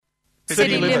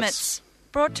City Limits.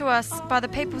 Brought to us by the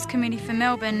People's Committee for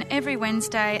Melbourne every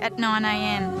Wednesday at 9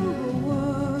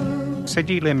 a.m.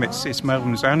 City Limits is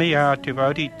Melbourne's only hour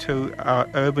devoted to our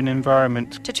urban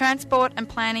environment. To transport and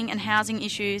planning and housing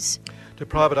issues. To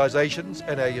privatisations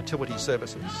and our utility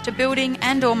services. To building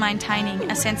and or maintaining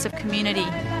a sense of community.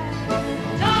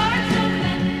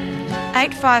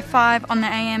 855 on the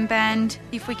AM band,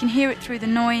 if we can hear it through the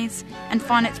noise and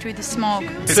find it through the smog.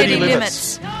 City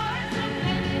Limits.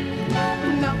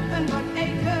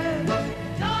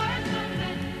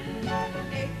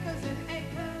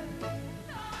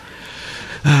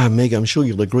 Meg, I'm sure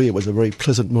you'll agree it was a very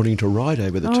pleasant morning to ride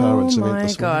over the tar and cement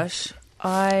this morning. Oh my gosh.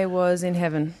 I was in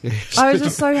heaven. Yes. I was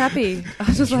just so happy. I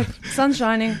was just like, sun's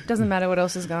shining, doesn't matter what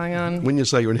else is going on. When you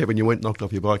say you're in heaven, you weren't knocked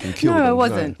off your bike and killed. No, them. I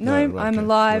wasn't. No, right, I'm okay.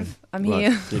 alive. Right. I'm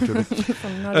Right. here.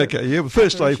 I'm not Okay, yeah,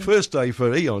 first apparition. day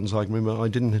for eons. I remember I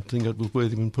didn't think it was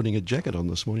worth even putting a jacket on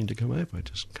this morning to come over. I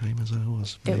just came as I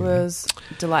was. It was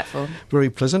delightful. Very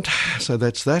pleasant. So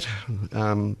that's that.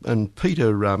 And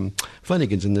Peter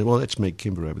Flanagan's in there. Well, that's Meg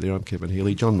Kimber over there. I'm Kevin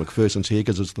Healy. John McPherson's here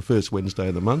because it's the first Wednesday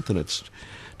of the month and it's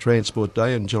Transport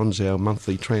Day, and John's our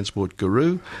monthly transport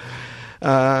guru.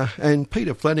 And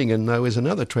Peter Flanagan, though, is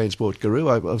another transport guru.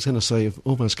 I was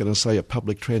almost going to say a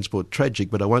public transport tragic,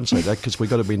 but I won't say that because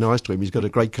we've got to be nice to him. He's got a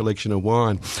great collection of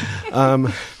wine.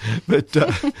 But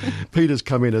Peter's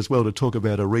come in as well to talk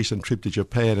about a recent trip to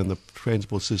Japan and the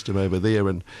transport system over there.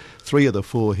 And 3 of the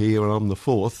 4 here, and I'm the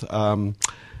 4th,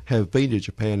 have been to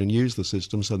Japan and used the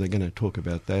system, so they're going to talk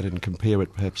about that and compare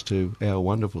it perhaps to our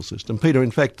wonderful system. Peter,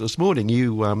 in fact, this morning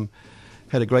you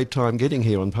had a great time getting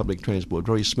here on public transport.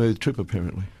 Very smooth trip,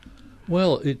 apparently.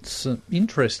 Well, it's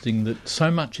interesting that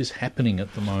so much is happening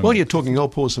at the moment. While you're talking, I'll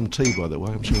pour some tea, by the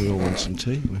way. I'm sure we all want some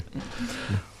tea.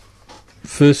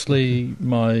 Firstly,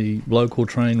 my local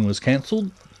train was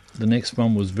cancelled. The next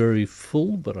one was very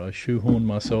full, but I shoehorned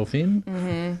myself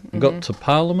in. Got to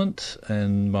Parliament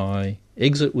and my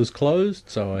exit was closed,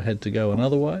 so I had to go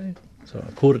another way. So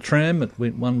I caught a tram, it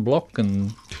went 1 block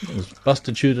and it was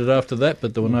bustituted after that,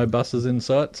 but there were no buses in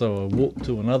sight, so I walked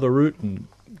to another route and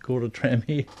caught a tram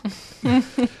here.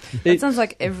 It sounds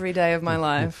like every day of my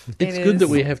life. It's good that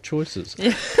we have choices.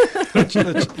 Yeah.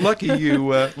 It's lucky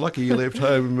you left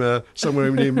home somewhere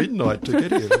near midnight to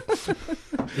get here.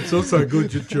 It's also good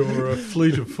that you're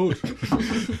fleet of foot.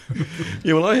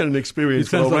 Yeah, well, I had an experience.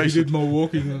 It sounds like you did more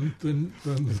walking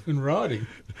than riding.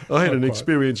 I had an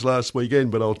experience last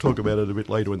weekend, but I'll talk about it a bit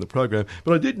later in the program.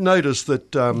 But I did notice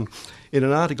that in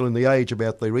an article in The Age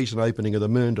about the recent opening of the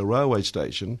Mernda railway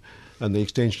station and the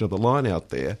extension of the line out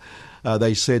there,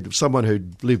 they said someone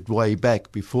who'd lived way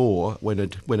back before when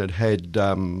it had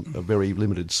a very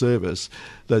limited service,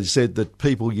 they said that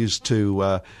people used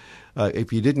to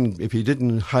if you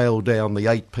didn't hail down the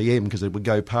 8 p.m. because it would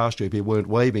go past you if you weren't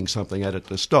waving something at it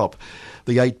to stop,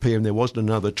 the 8 p.m. there wasn't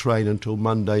another train until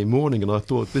Monday morning, and I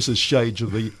thought this is shades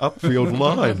of the upfield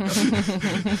line.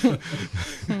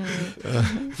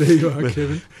 There you are,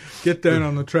 Kevin. Get down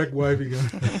on the track waving a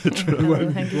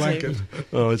waving blanket.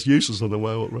 Oh, it's useless on the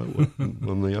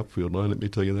on the upfield line, let me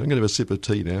tell you that. I'm going to have a sip of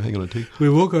tea now. Hang on a tea.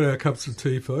 We've all got our cups of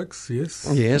tea, folks, yes?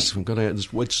 Yes, we've got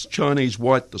it's Chinese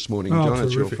white this morning, John. terrific.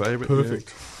 It's your favourite.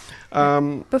 Perfect.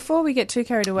 Yeah. Before we get too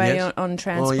carried away Yes. on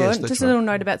transport, Oh, yes, that's just a right. little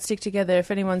note about Stick Together.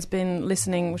 If anyone's been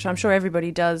listening, which I'm sure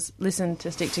everybody does, listen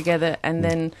to Stick Together and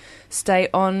then stay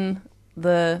on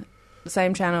the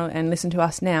same channel and listen to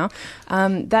us now.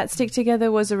 That Stick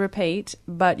Together was a repeat,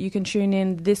 but you can tune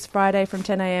in this Friday from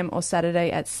 10 a.m. or Saturday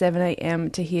at 7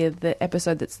 a.m. to hear the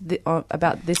episode that's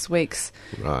about this week's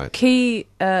Right. key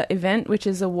event, which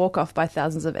is a walk-off by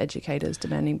thousands of educators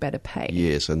demanding better pay.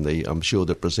 Yes, and I'm sure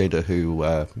the presenter who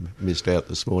missed out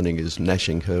this morning is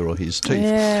gnashing her or his teeth.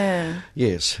 Yeah.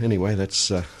 Yes, anyway,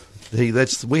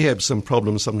 we have some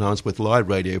problems sometimes with live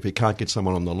radio if you can't get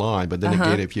someone on the line, but then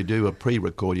again, if you do a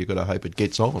pre-record, you've got to hope it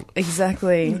gets on.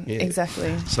 Exactly. Yeah.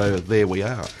 Exactly. So there we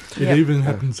are. It Yep. even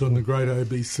happens on the great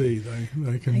ABC.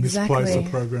 They can Exactly. misplace a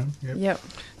program. Yep.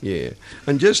 Yeah,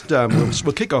 and just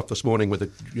we'll kick off this morning with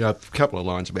a couple of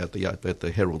lines about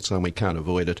the Herald Sun. We can't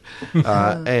avoid it,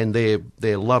 and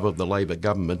their love of the Labor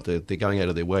government. They're going out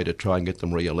of their way to try and get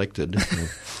them re-elected,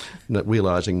 not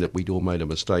realising that we'd all made a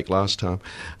mistake last time.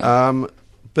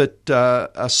 But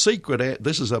a secret,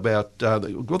 this is about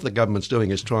what the government's doing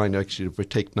is trying to actually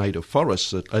protect native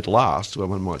forests at last, well,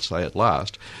 one might say at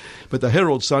last. But the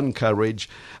Herald Sun coverage,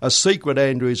 a secret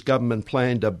Andrews government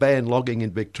plan to ban logging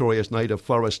in Victoria's native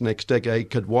forest next decade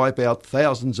could wipe out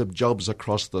thousands of jobs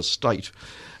across the state.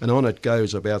 And on it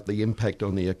goes about the impact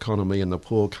on the economy and the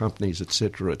poor companies,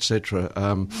 etc., etc.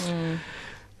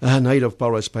 Native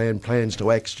Forest Band plans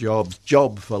to axe jobs,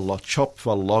 chop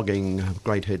for logging.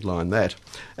 Great headline, that.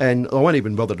 And I won't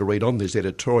even bother to read on this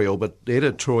editorial, but the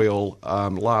editorial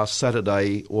last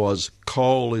Saturday was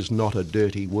 "Coal is not a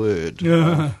dirty word."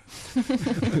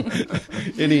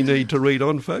 Any need to read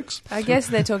on, folks? I guess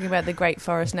they're talking about the Great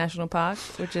Forest National Park,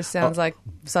 which just sounds like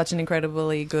such an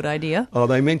incredibly good idea. Oh,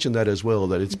 they mentioned that as well,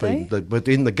 that it's been, but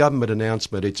in the government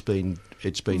announcement, it's been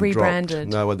rebranded.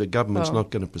 Dropped. No, the government's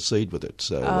not going to proceed with it.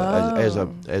 So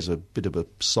as a bit of a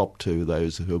sop to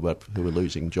those who are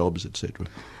losing jobs, etc.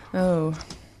 Oh.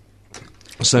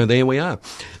 So there we are.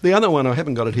 The other one, I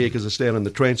haven't got it here because it's down in the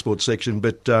transport section,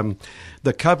 but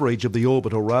the coverage of the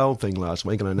orbital rail thing last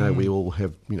week, and I know we all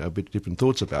have a bit different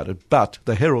thoughts about it, but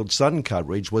the Herald Sun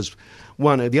coverage was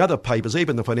one of the other papers,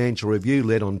 even the Financial Review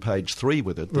led on page 3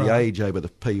 with it, the Age over the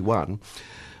P1.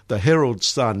 The Herald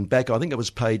Sun, back, I think it was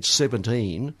page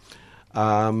 17,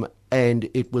 and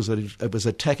it was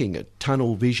attacking it.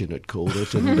 Tunnel vision, it called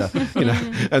it,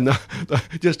 and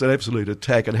just an absolute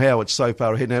attack, and how it's so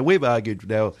far ahead. Now we've argued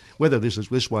whether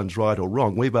this one's right or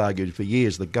wrong. We've argued for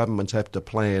years the governments have to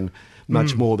plan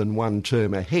much more than one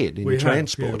term ahead in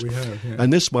transport,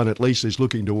 and this one at least is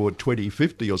looking toward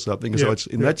 2050 or something. So it's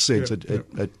in that sense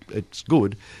it's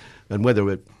good. And whether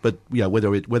it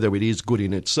is good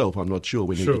in itself, I'm not sure.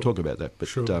 We need to talk about that.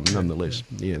 But nonetheless,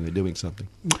 they're doing something.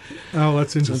 Oh,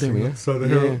 that's interesting. So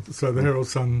the Herald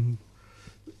Sun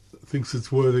thinks it's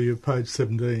worthy of page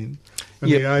 17.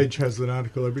 And the Age has an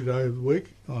article every day of the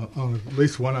week, on at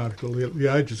least one article.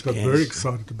 The Age has got very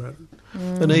excited about it.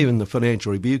 And even the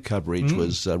Financial Review coverage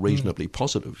was reasonably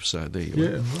positive. So there you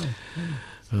are.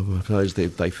 I suppose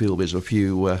they feel there's a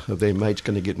few of their mates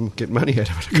going to get money out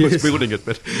of it, of course, building it,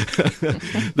 but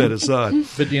that aside.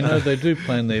 But, they do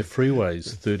plan their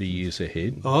freeways 30 years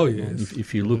ahead. Oh, yes.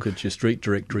 If you look at your street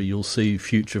directory, you'll see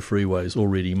future freeways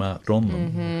already marked on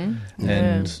them. Mm-hmm.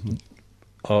 And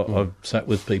I've sat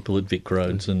with people at Vic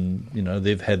Roads and,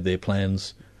 they've had their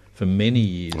plans for many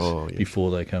years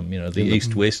before they come. The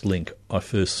East-West link I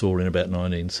first saw in about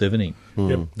 1970.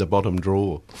 The bottom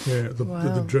drawer. Yeah,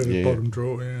 the dreaded bottom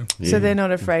drawer, So they're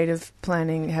not afraid of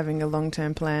having a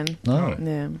long-term plan? No.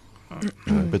 Yeah.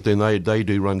 But then they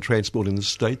do run transport in the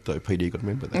state, though, Peter, you've got to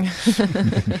remember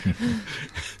that.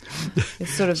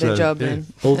 It's sort of their job then.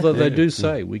 Although they do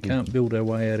say we can't build our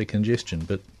way out of congestion,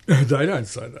 but... They don't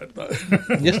say that, though.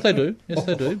 Yes, they do. Yes,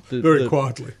 they do. Very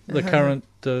quietly. The current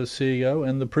CEO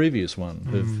and the previous one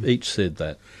have each said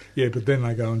that. Yeah, but then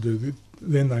they go and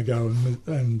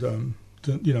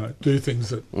do things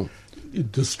that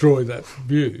destroy that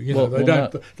view.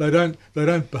 They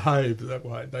don't behave that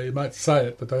way. They might say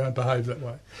it, but they don't behave that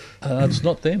way. It's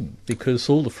not them, because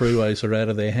all the freeways are out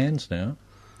of their hands now,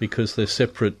 because they're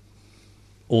separate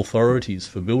authorities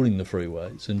for building the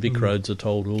freeways, and Vic Roads are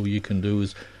told all you can do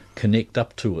is connect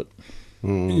up to it.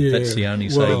 That's the only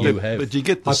say you have. But you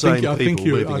get the same people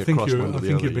moving across one to the other. I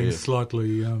think you've been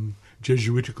slightly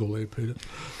Jesuitical there, Peter.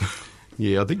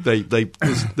 Yeah, I think they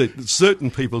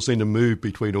certain people seem to move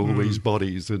between all these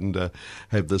bodies and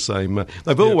have the same.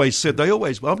 They've always said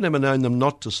I've never known them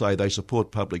not to say they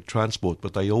support public transport,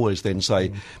 but they always then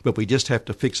say, but we just have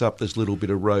to fix up this little bit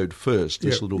of road first,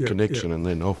 this little connection, and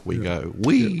then off we go.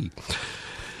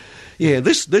 Yeah,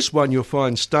 this one you'll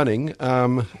find stunning.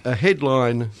 A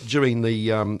headline during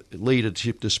the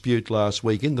leadership dispute last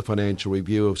week in the Financial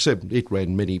Review. It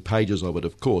ran many pages of it,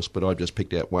 of course, but I just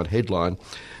picked out one headline.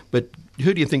 But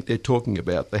who do you think they're talking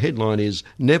about? The headline is,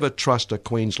 "Never Trust a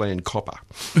Queensland Copper."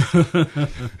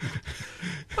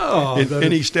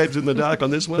 Any stabs in the dark on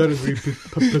this one? That would be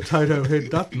Potato Head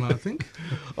Dutton, I think.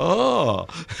 Oh.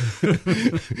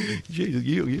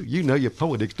 you know your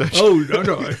politics, don't you? Oh, don't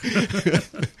I?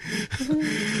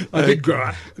 I did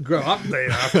grow up there,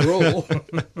 after all.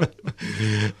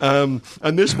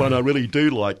 And this one I really do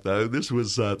like, though. This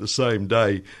was the same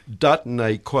day. Dutton,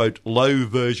 a, quote, low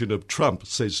version of Trump,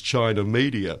 says China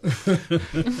media.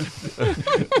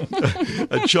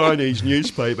 A Chinese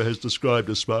newspaper has described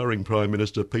aspiring Prime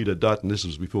Minister Peter Dutton, this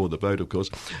was before the vote, of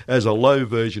course, as a low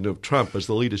version of Trump, as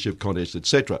the leadership contest,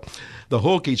 etc. The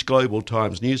Hawkeye Global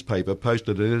Times newspaper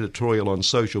posted an editorial on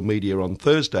social media on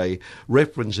Thursday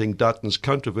referencing Dutton's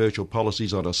controversial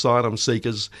policies on asylum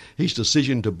seekers, his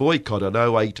decision to boycott an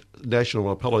 2008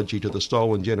 national apology to the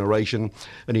stolen generation,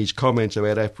 and his comments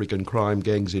about African crime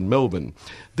gangs in Melbourne.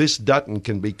 This Dutton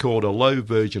can be called a low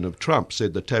version of Trump,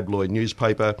 said the tabloid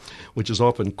newspaper, which is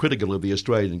often critical of the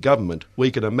Australian government. We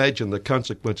can imagine the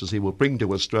consequences he will bring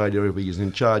to Australia if he is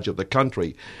in charge of the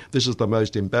country. This is the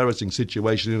most embarrassing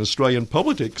situation in Australian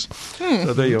politics.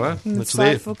 So there you are. That's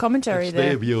insightful commentary there.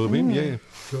 Their view of him,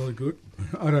 Really good.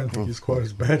 I don't think he's quite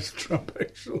as bad as Trump,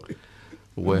 actually.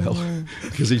 Well,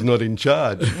 because he's not in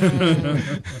charge.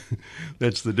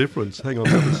 That's the difference. Hang on,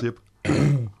 have a sip.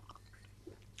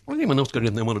 Anyone else got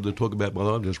anything they wanted to talk about while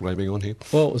I'm just raving on here?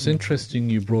 Well, it was interesting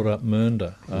you brought up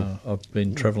Mernda. I've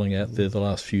been travelling out there the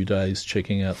last few days,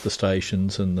 checking out the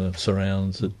stations and the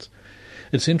surrounds.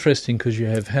 It's interesting because you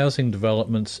have housing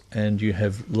developments and you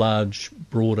have large,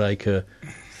 broadacre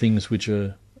things which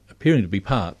are appearing to be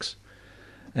parks.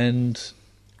 And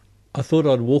I thought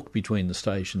I'd walk between the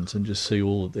stations and just see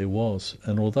all that there was.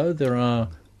 And although there are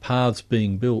paths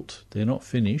being built, they're not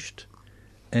finished.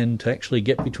 And to actually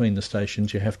get between the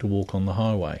stations, you have to walk on the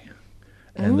highway.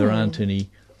 And there aren't any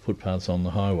footpaths on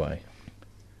the highway.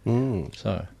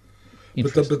 So,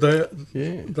 but they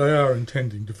are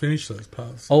intending to finish those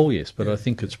paths. Oh, yes, but I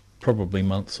think it's probably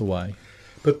months away.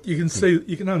 But you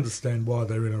can understand why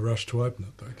they're in a rush to open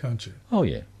it, though, can't you? Oh,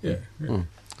 yeah. Yeah.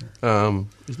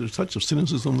 Is there such a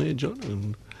cynicism there,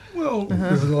 John? Well,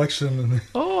 there's an election and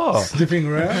sniffing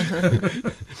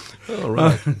around. All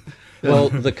right. Well,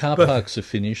 the car parks are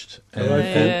finished,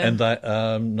 and they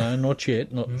no, not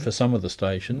yet, not for some of the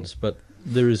stations, but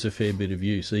there is a fair bit of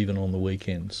use even on the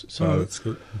weekends. So that's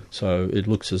good. So it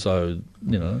looks as though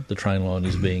the train line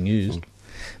is being used.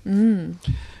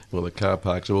 Well, the car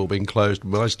parks have all been closed at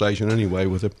my station anyway,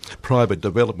 with a private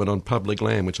development on public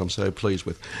land, which I'm so pleased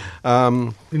with. I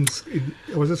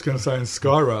was just going to say, in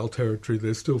Skyrail territory,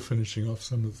 they're still finishing off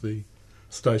some of the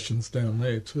stations down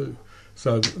there too.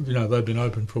 So, they've been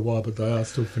open for a while, but they are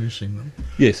still finishing them.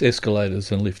 Yes, escalators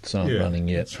and lifts aren't running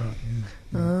yet. That's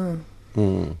right,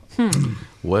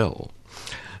 Well,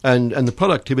 and the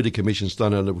Productivity Commission's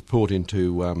done a report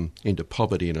into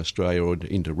poverty in Australia, or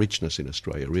into richness in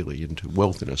Australia, really, into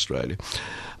wealth in Australia.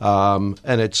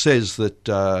 And it says that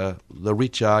the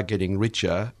rich are getting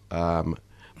richer,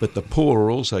 but the poor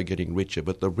are also getting richer,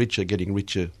 but the rich are getting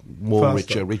richer,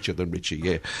 richer than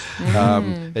richer,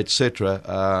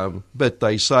 etc. But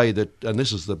they say that, and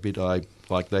this is the bit I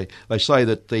like, they say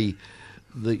that the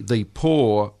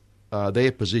poor,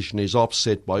 their position is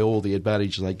offset by all the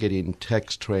advantages they get in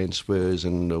tax transfers,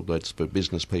 and that's for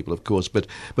business people, of course, but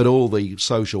all the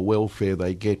social welfare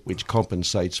they get, which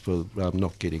compensates for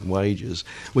not getting wages,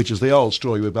 which is the old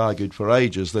story we've argued for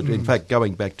ages, that in fact,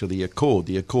 going back to the Accord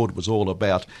was all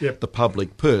about the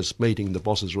public purse meeting the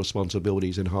boss's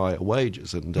responsibilities in higher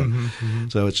wages, and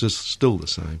so it's just still the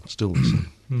same.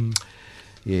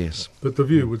 Yes. But the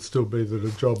view would still be that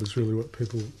a job is really what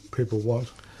people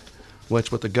want. Well,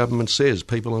 that's what the government says.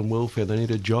 People on welfare, they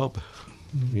need a job.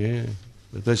 Yeah.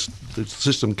 But the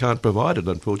system can't provide it,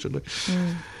 unfortunately.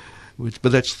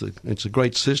 But it's a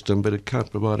great system, but it can't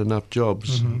provide enough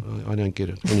jobs. I don't get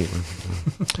it. Anyway.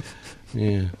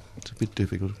 Yeah, it's a bit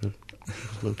difficult.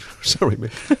 Sorry,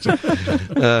 man.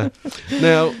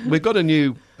 Now, we've got a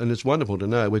new, and it's wonderful to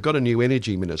know, we've got a new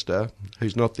energy minister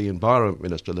who's not the environment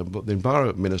minister. The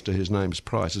environment minister, whose name's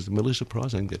Price, is Melissa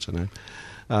Price, I think that's her name.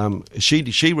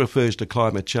 She refers to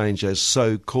climate change as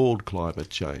so-called climate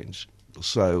change.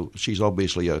 So she's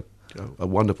obviously a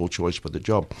wonderful choice for the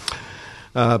job.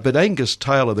 But Angus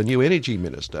Taylor, the new energy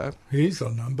minister... He's a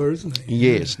number, isn't he?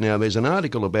 Yes. Now, there's an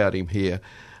article about him here,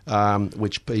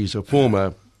 which he's a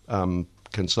former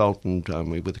consultant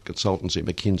with the consultancy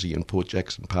McKinsey and Port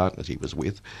Jackson Partners he was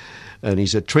with. And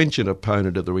he's a trenchant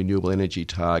opponent of the renewable energy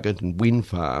target and wind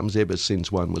farms ever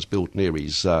since one was built near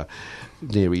his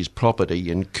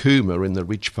property in Cooma in the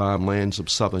rich farmlands of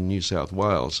southern New South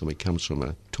Wales. So he comes from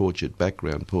a tortured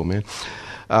background, poor man.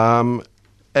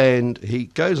 And he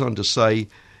goes on to say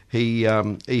he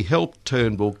helped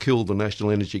Turnbull kill the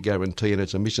National Energy Guarantee and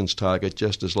its emissions target,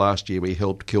 just as last year he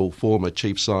helped kill former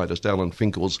Chief Scientist Alan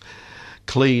Finkel's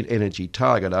clean energy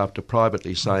target after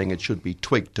privately saying it should be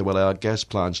tweaked to allow gas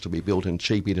plants to be built and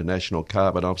cheap international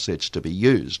carbon offsets to be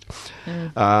used.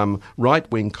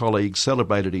 Right-wing colleagues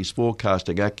celebrated his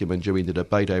forecasting acumen during the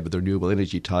debate over the renewable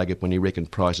energy target when he reckoned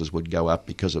prices would go up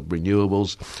because of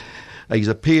renewables. He's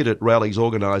appeared at rallies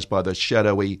organised by the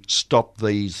shadowy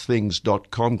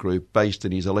StopTheseThings.com group based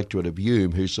in his electorate of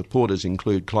Hume, whose supporters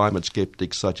include climate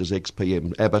sceptics such as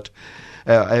ex-PM Abbott,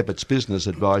 Abbott's business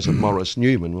advisor Maurice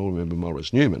Newman. We'll remember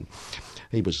Maurice Newman.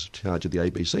 He was in charge of the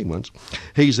ABC once.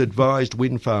 He's advised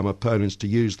wind farm opponents to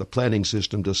use the planning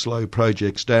system to slow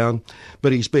projects down,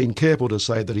 but he's been careful to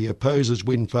say that he opposes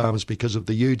wind farms because of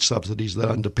the huge subsidies that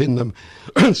underpin them,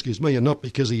 and not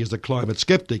because he is a climate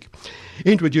sceptic.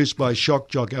 Introduced by shock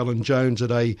jock Alan Jones at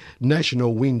a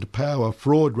national wind power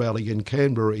fraud rally in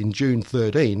Canberra in June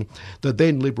 13, the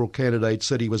then Liberal candidate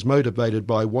said he was motivated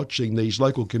by watching these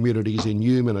local communities in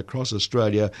Hume and across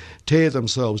Australia tear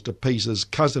themselves to pieces,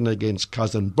 cousin against cousin,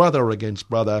 cousin, brother against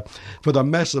brother, for the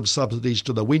massive subsidies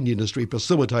to the wind industry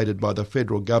facilitated by the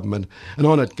federal government. And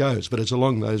on it goes, but it's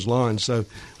along those lines. So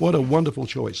what a wonderful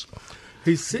choice.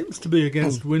 He seems to be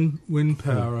against wind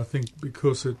power, I think,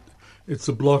 because it's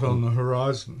a blot on the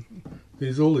horizon.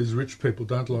 All these rich people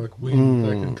don't like wind.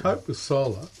 They can cope with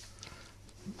solar,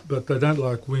 but they don't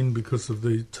like wind because of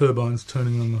the turbines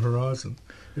turning on the horizon.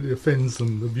 It offends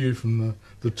them, the view from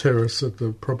the terrace of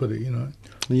the property,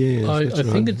 Yes, I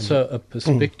think it's a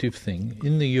perspective thing.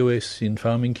 In the US, in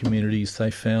farming communities,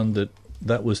 they found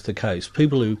that was the case.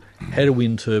 People who had a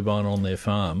wind turbine on their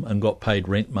farm and got paid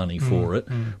rent money for it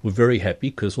were very happy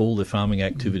because all their farming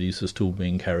activities are still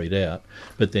being carried out,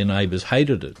 but their neighbours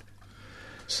hated it.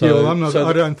 So,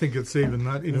 I don't think it's even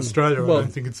that. In Australia, I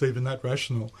don't think it's even that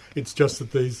rational. It's just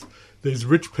that these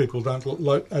rich people don't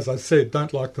like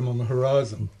them on the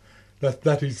horizon.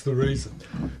 That is the reason.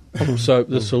 So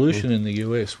the solution in the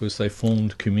US was they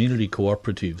formed community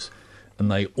cooperatives, and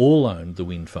they all owned the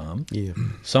wind farm. Yeah.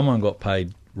 Someone got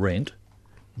paid rent,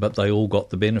 but they all got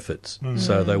the benefits.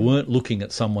 So they weren't looking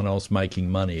at someone else making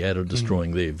money out of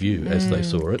destroying their view as they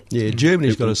saw it. Yeah,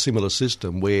 Germany's got a similar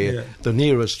system where the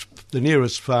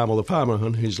nearest farm, or the farmer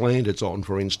whose land it's on,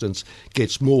 for instance,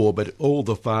 gets more, but all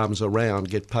the farms around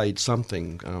get paid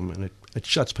something, and it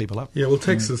shuts people up. Yeah, well,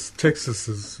 Texas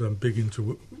is big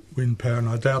into wind power, and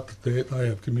I doubt that they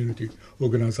have community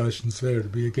organisations there to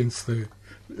be against their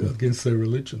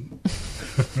religion.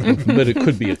 But it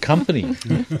could be a company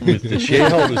with the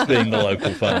shareholders being the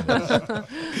local farmers.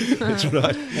 That's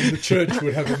right. And the church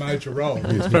would have a major role.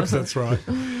 Yes, perhaps that's right.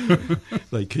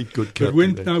 They keep good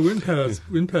company.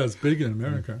 Wind power's big in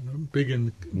America.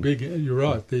 Big. You're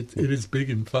right. It is big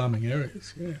in farming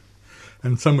areas. Yeah,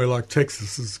 and somewhere like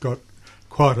Texas has got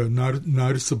quite a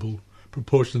noticeable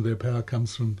proportion of their power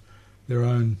comes from their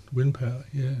own wind power.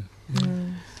 Yeah.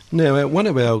 Now, one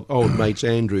of our old mates,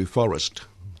 Andrew Forrest.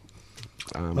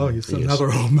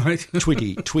 Another old mate.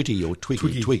 Twitty.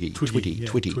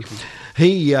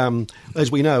 He,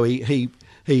 as we know,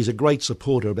 he's a great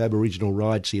supporter of Aboriginal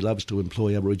rights. He loves to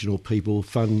employ Aboriginal people.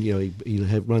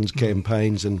 He runs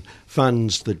campaigns and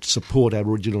funds that support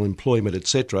Aboriginal employment,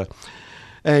 etc.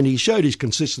 And he showed his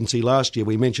consistency last year.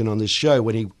 We mentioned on this show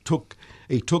when he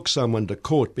took someone to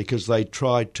court because they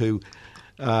tried to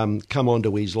come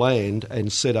onto his land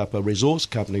and set up a resource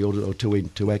company or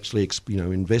to actually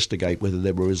investigate whether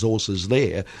there were resources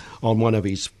there on one of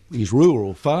his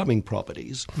rural farming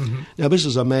properties. Now, this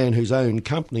is a man whose own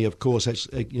company, of course, has,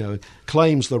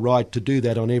 claims the right to do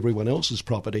that on everyone else's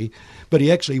property, but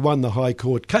he actually won the High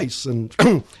Court case and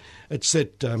it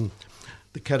set the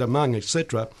Katamung,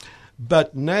 etc.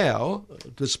 But now,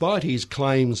 despite his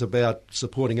claims about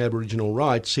supporting Aboriginal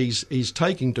rights, he's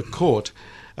taking to court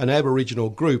an Aboriginal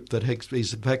group that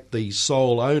is in fact the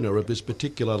sole owner of this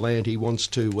particular land he wants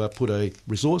to put a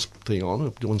resource thing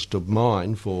on, he wants to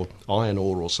mine for iron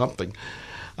ore or something.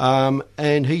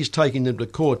 And he's taking them to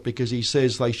court because he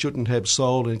says they shouldn't have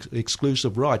sole and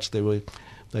exclusive rights.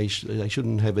 They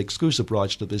shouldn't have exclusive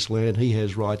rights to this land. He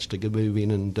has rights to move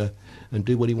in and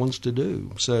do what he wants to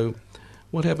do. So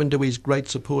what happened to his great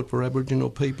support for Aboriginal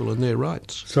people and their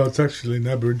rights? So it's actually an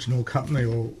Aboriginal company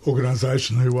or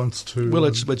organisation who wants to... Well,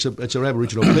 it's an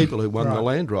Aboriginal people who won the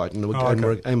land right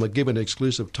and were given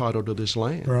exclusive title to this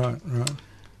land. Right.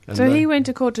 And so he went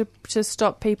to court to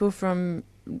stop people from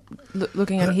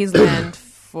looking at his land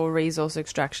for resource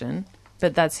extraction,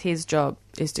 but that's his job,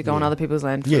 is to go on other people's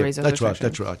land for resource extraction.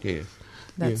 That's right, yeah.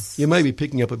 You may be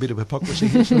picking up a bit of hypocrisy.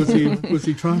 Was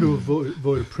he trying to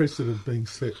avoid a precedent being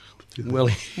set? Well,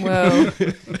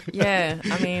 yeah,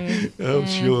 I mean...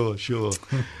 Sure.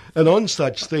 And on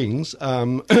such things,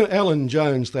 Alan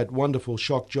Jones, that wonderful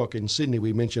shock jock in Sydney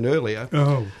we mentioned earlier,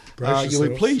 you'll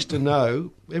be pleased to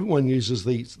know, everyone uses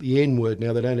the N-word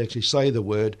now, they don't actually say the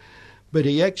word, but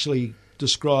he actually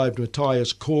described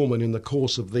Matthias Cormann in the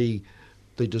course of the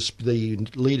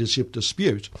leadership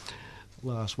dispute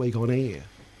last week on air.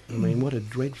 I mean, what a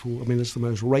dreadful... I mean, it's the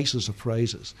most racist of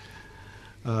phrases.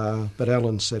 But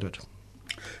Alan said it.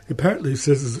 He apparently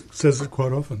says it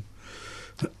quite often.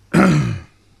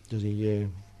 Does he? Yeah.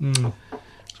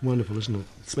 It's wonderful, isn't it?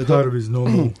 It's part of his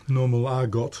normal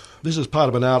argot. This is part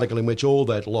of an article in which all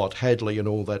that lot, Hadley and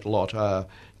all that lot, are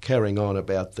carrying on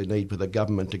about the need for the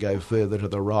government to go further to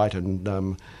the right,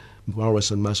 and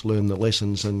Morrison must learn the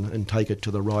lessons and take it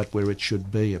to the right where it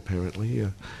should be, apparently.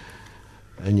 Yeah.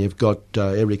 And you've got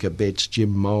Erica Betts,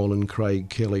 Jim Molan, Craig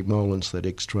Kelly, Molan's that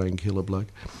ex-trained killer bloke,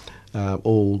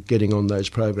 all getting on those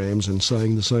programs and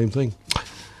saying the same thing.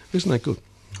 Isn't that good?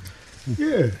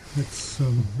 Yeah, it's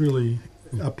really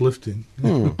uplifting.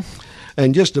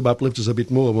 And just to uplift us a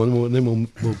bit more, and then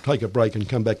we'll take a break and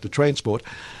come back to transport.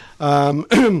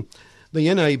 The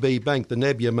NAB Bank, the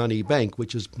NAB Your Money Bank,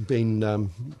 which has been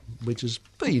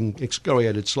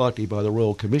excoriated slightly by the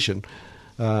Royal Commission,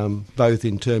 both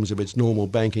in terms of its normal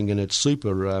banking and its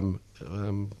super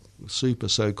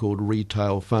so-called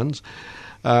retail funds.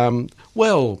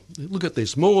 Well, look at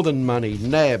this. More than money,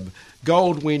 NAB.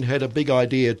 Goldwyn had a big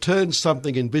idea, turn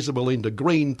something invisible into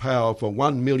green power for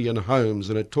 1 million homes,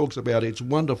 and it talks about its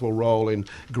wonderful role in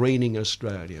greening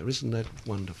Australia. Isn't that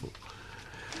wonderful?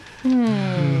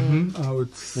 Mm-hmm.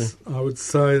 I would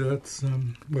say that's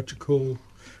what you call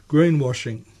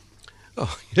greenwashing.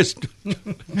 Oh, yes,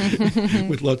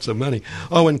 with lots of money.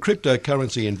 Oh, and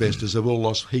cryptocurrency investors have all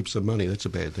lost heaps of money. That's a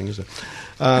bad thing, isn't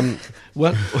it?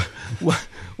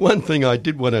 One thing I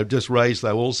did want to just raise,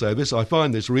 though, also, I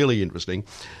find this really interesting.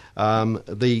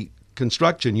 The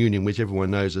construction union, which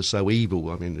everyone knows is so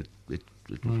evil, I mean, it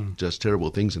does terrible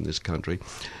things in this country.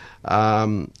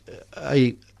 A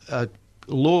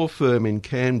law firm in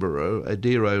Canberra,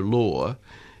 Adiro Law,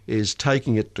 is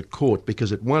taking it to court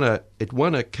because it won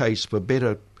a case for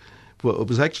better. Well, it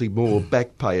was actually more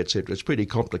back pay, etc. It's pretty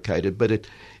complicated, but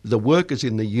the workers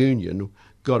in the union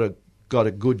got a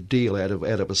good deal out of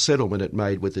a settlement it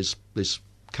made with this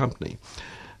company,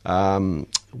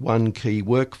 One Key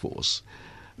Workforce.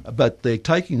 But they're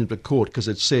taking them to court because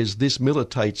it says this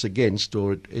militates against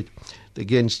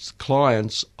against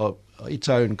clients of its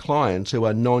own clients who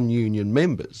are non-union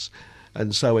members.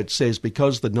 And so it says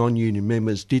because the non-union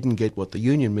members didn't get what the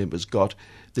union members got,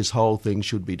 this whole thing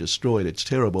should be destroyed. It's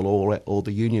terrible. All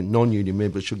the non-union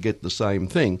members should get the same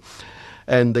thing.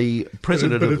 And the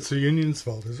president but it's the union's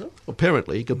fault, is it?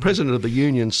 Apparently. The president of the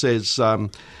union says that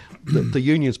the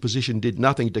union's position did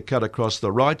nothing to cut across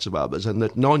the rights of others and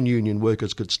that non-union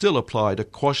workers could still apply to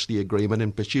quash the agreement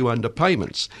and pursue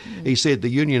underpayments. He said the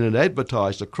union had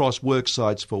advertised across work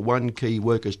sites for One Key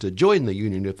workers to join the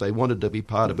union if they wanted to be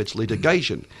part of its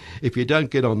litigation. If you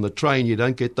don't get on the train, you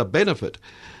don't get the benefit.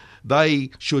 They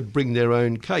should bring their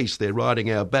own case. They're riding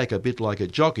our back a bit like a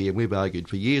jockey, and we've argued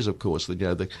for years, of course,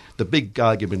 that the big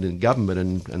argument in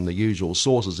government and the usual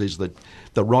sources is that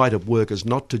the right of workers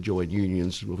not to join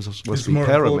unions must be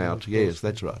paramount. Yes,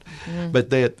 that's right. But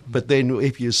then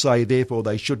if you say, therefore,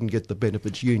 they shouldn't get the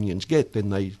benefits unions get, then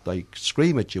they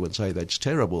scream at you and say that's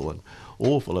terrible and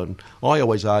awful. And I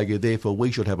always argue, therefore,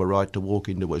 we should have a right to walk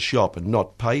into a shop and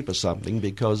not pay for something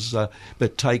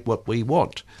but take what we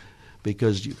want.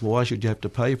 Because why should you have to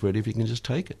pay for it if you can just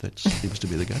take it? That seems to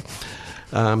be the game.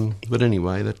 But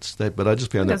anyway, that's that. But I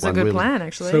just found that's that one really... That's a good plan,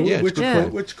 actually. So yeah,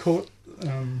 which court...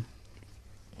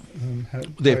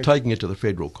 they're taking it to the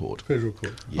federal court. Federal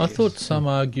court. Yes. I thought some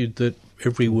argued that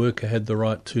every worker had the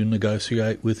right to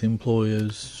negotiate with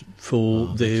employers for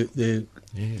their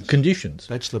conditions.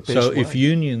 That's the best way. So if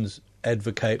unions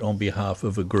advocate on behalf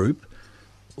of a group,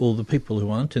 all the people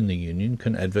who aren't in the union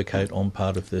can advocate on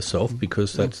part of their self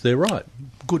because that's their right.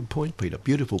 Good point, Peter.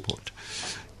 Beautiful point.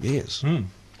 Yes, and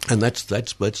that's the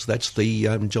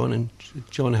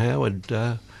John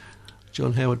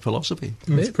Howard philosophy.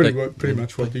 That's pretty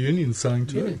much what the union's saying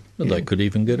too. Yeah. Well, they could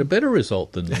even get a better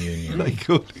result than the union. They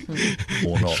could,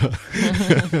 or not.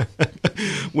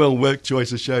 Well, work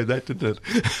choices showed that, didn't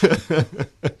it?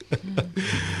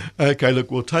 Okay,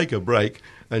 look, we'll take a break.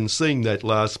 And seeing that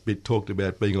last bit talked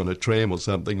about being on a tram or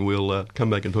something, we'll come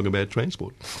back and talk about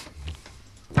transport.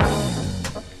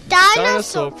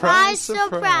 Dinosaur Prize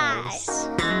Surprise!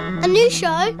 A new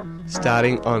show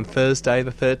starting on Thursday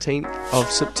the 13th of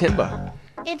September.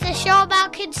 It's a show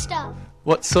about kid stuff.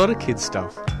 What sort of kid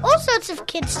stuff? All sorts of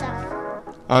kid stuff.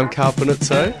 I'm Carl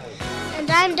Panuzzo. And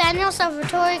I'm Daniel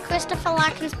Salvatore Christopher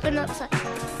Larkins Panuzzo.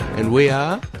 And we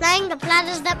are playing the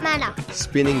platters that matter.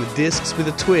 Spinning the discs with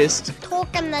a twist.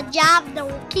 Talking the job that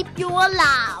will keep you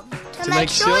alive. To make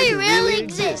sure you really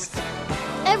exist.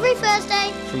 Every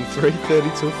Thursday from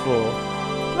 3:30 till 4.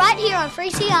 Right here on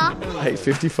 3CR.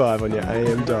 8:55 on your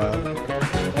AM dial.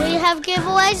 We have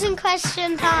giveaways and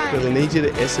question time. We'll need you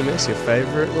to SMS your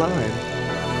favourite line.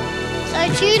 So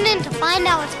tune in to find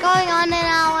out what's going on in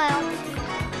our world.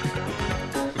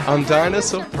 On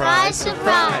Dinosaur Prize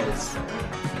Surprise.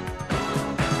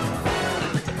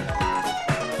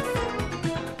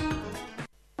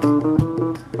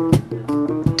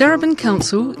 Darebin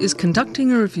Council is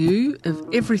conducting a review of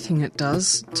everything it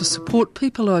does to support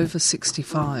people over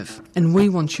 65, and we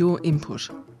want your input.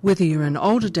 Whether you're an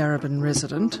older Darebin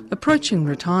resident, approaching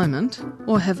retirement,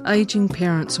 or have ageing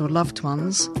parents or loved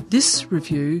ones, this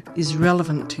review is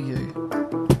relevant to you.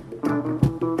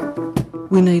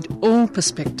 We need all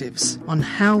perspectives on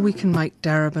how we can make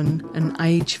Darebin an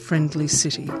age-friendly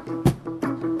city.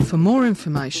 For more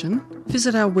information,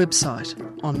 visit our website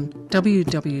on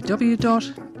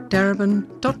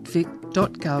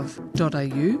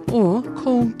www.darebin.vic.gov.au or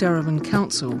call Darebin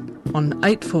Council on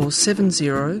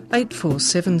 8470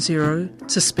 8470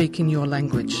 to speak in your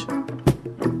language.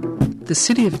 The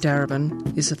City of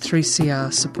Darebin is a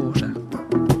 3CR supporter.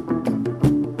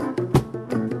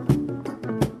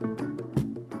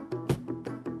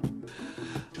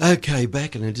 Okay,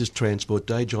 back, and it is Transport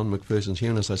Day. John McPherson's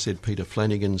here, and as I said, Peter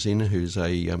Flanagan's in, who's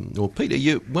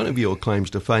Peter, one of your claims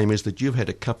to fame is that you've had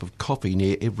a cup of coffee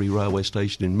near every railway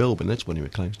station in Melbourne. That's one of your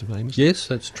claims to fame, isn't it? Yes,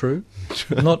 that's true.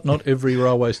 Not every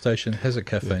railway station has a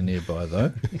cafe nearby,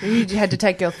 though. You had to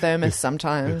take your thermos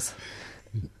sometimes.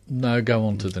 No, go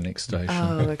on to the next station.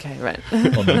 Oh, okay, right.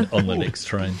 on the next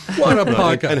train. What a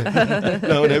piker!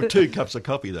 No, and have 2 cups of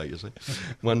coffee, though, you see.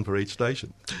 1 for each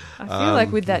station. I feel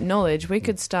like with that knowledge, we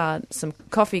could start some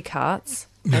coffee carts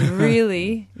and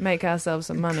really make ourselves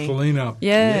some money. Clean up.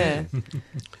 Yeah.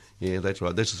 Yeah, that's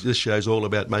right. This show's all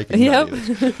about making money.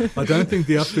 I don't think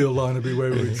the upfield line would be where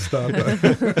we'd start, though.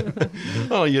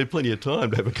 Oh, you had plenty of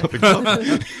time to have a cup of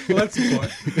coffee. Well, that's the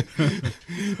point.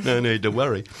 No need to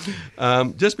worry.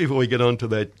 Just before we get on to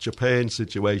that Japan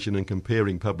situation and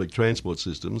comparing public transport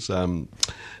systems, you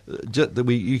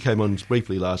came on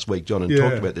briefly last week, John, and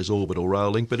talked about this orbital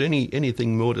rail link, but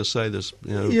anything more to say this?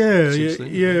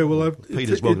 Yeah. Well,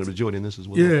 Peter's welcome to join in this as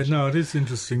well. Yeah, no, it is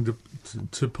interesting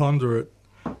to ponder it.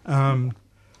 One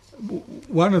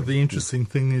of the interesting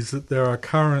things is that there are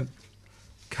current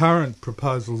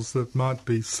proposals that might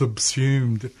be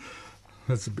subsumed.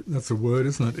 That's a word,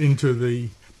 isn't it? Into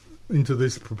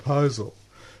this proposal,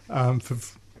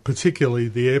 particularly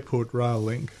the airport rail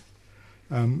link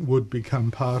would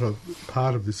become part of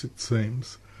this. It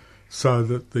seems, so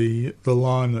that the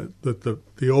line that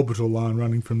the orbital line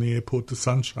running from the airport to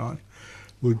Sunshine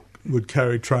would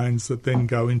carry trains that then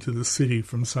go into the city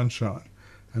from Sunshine.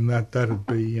 And that'd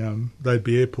be they'd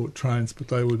be airport trains, but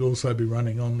they would also be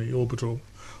running on the orbital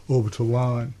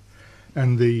line.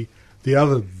 And the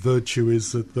other virtue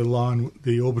is that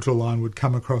the orbital line would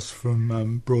come across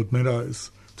from Broadmeadows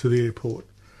to the airport,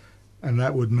 and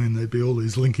that would mean there'd be all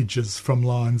these linkages from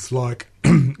lines like,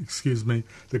 the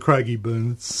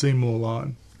Craigieburn Seymour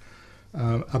line,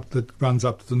 that runs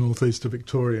up to the northeast of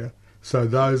Victoria. So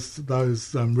those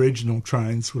regional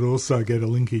trains would also get a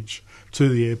linkage to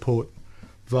the airport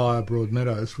via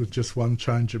Broadmeadows with just one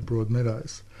change at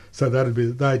Broadmeadows. So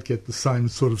they'd get the same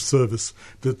sort of service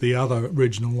that the other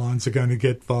regional lines are going to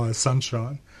get via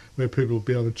Sunshine, where people will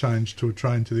be able to change to a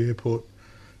train to the airport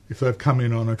if they've come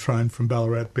in on a train from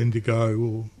Ballarat, Bendigo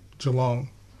or Geelong.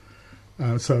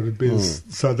 So it'd be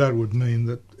so that would mean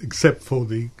that, except for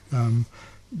the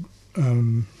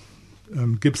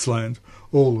Gippsland,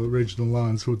 all the regional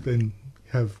lines would then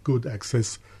have good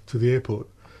access to the airport.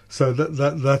 So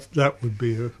that would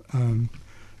be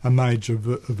a major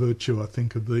virtue, I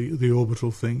think, of the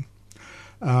orbital thing.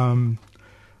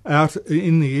 Out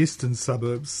in the eastern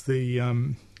suburbs,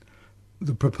 the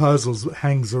proposals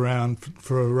hangs around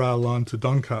for a rail line to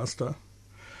Doncaster.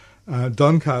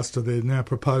 Doncaster, they're now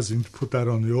proposing to put that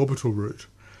on the orbital route.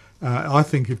 I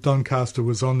think if Doncaster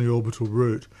was on the orbital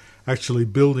route, actually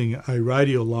building a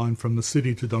radial line from the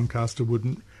city to Doncaster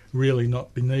wouldn't really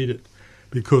not be needed,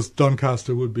 because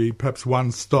Doncaster would be perhaps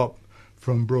one stop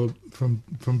from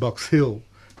Box Hill,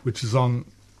 which is on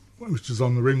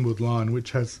the Ringwood line,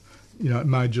 which has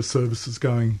major services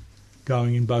going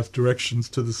in both directions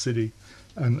to the city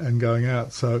and going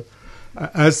out. So,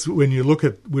 when you look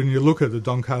at the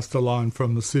Doncaster line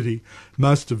from the city,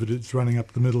 most of it is running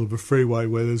up the middle of a freeway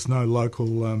where there's no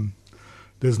local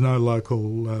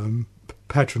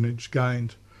patronage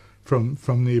gained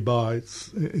from nearby.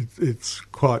 It's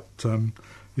quite in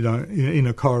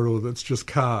a corridor that's just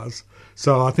cars.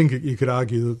 So I think you could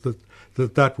argue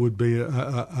that would be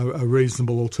a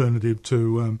reasonable alternative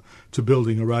to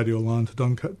building a radial line to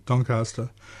Doncaster.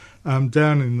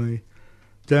 Down in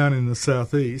the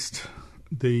southeast,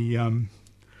 the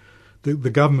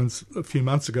government a few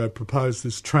months ago proposed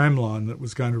this tram line that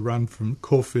was going to run from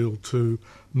Caulfield to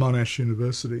Monash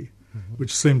University,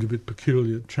 which seemed a bit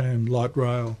peculiar. Tram, light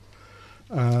rail,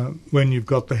 when you've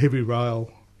got the heavy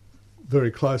rail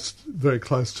very close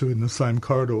to in the same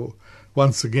corridor.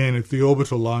 Once again, if the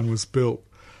orbital line was built,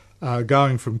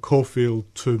 going from Caulfield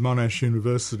to Monash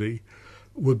University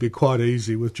would be quite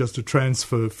easy with just a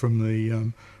transfer from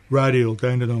the radial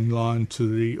Dandenong line to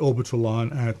the orbital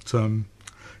line at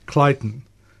Clayton,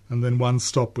 and then one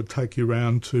stop would take you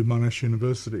round to Monash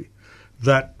University.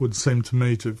 That would seem to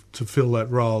me to fill that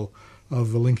role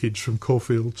of the linkage from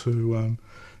Caulfield to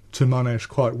Monash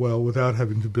quite well without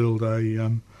having to build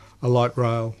a light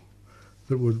rail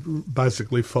that would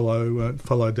basically follow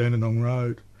Dandenong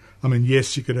Road. I mean,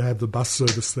 yes, you could have the bus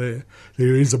service there.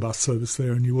 There is a bus service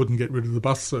there, and you wouldn't get rid of the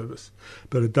bus service.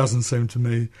 But it doesn't seem to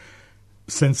me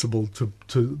sensible to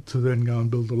then go and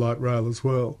build the light rail as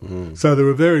well. So there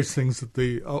are various things that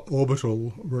the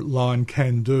orbital line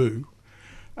can do,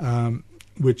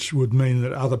 which would mean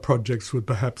that other projects would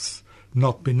perhaps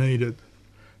not be needed,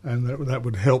 and that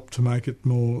would help to make it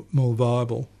more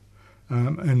viable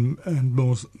and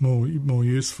more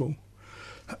useful.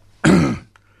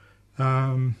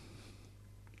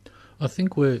 I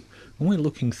think when we're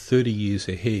looking 30 years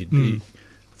ahead,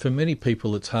 for many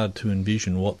people it's hard to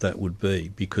envision what that would be,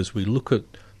 because we look at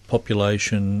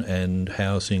population and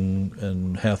housing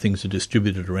and how things are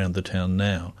distributed around the town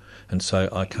now and say,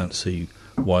 I can't see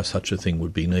why such a thing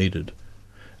would be needed.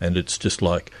 And it's just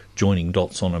like joining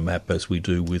dots on a map as we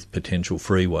do with potential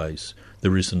freeways.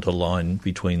 There isn't a line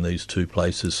between these two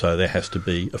places, so there has to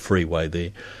be a freeway there.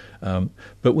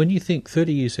 But when you think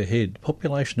 30 years ahead,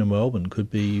 population in Melbourne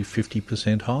could be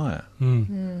 50% higher.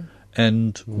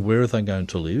 And where are they going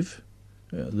to live?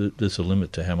 There's a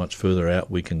limit to how much further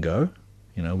out we can go.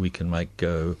 You know, we can make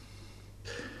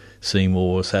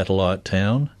Seymour a satellite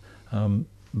town,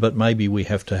 but maybe we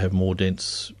have to have more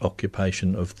dense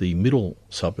occupation of the middle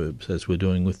suburbs, as we're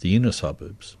doing with the inner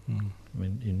suburbs. I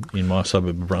mean, in my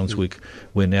suburb of Brunswick,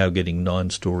 we're now getting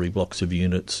 9-storey blocks of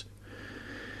units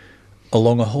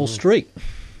along a whole street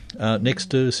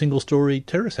next to single-storey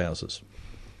terrace houses.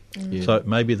 So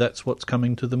maybe that's what's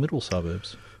coming to the middle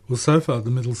suburbs. Well, so far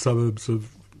the middle suburbs have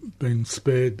been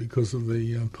spared because of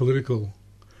the political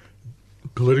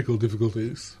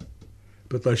difficulties,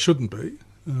 but they shouldn't be.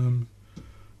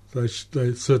 They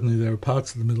certainly, there are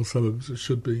parts of the middle suburbs that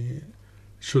should be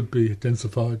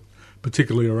densified,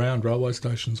 particularly around railway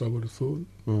stations, I would have thought.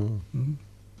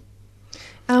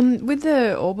 With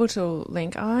the orbital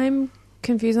link, I'm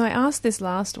confused. I asked this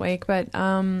last week, but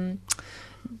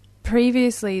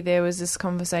previously there was this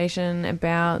conversation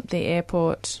about the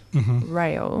airport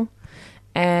rail,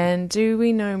 and do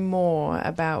we know more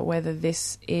about whether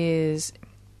this is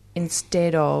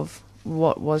instead of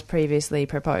what was previously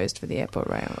proposed for the airport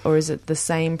rail, or is it the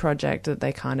same project that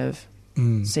they kind of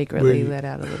secretly let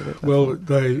out a little bit before? Well,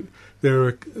 there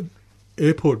are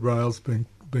airport rails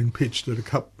being pitched at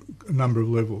a number of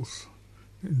levels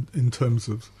in terms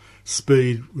of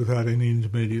speed without any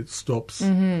intermediate stops,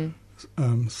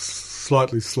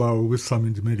 slightly slower with some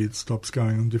intermediate stops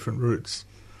going on different routes.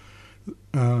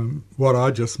 What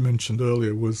I just mentioned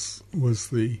earlier was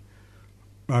the,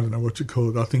 I don't know what you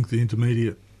call it, I think the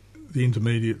intermediate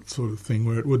sort of thing,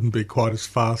 where it wouldn't be quite as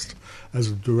fast as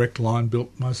a direct line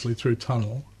built mostly through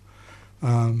tunnel,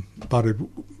 but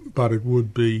it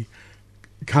would be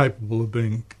capable of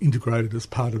being integrated as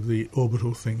part of the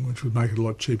orbital thing, which would make it a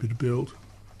lot cheaper to build.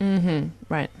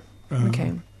 Right.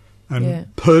 Okay.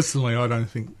 And personally, I don't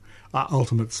think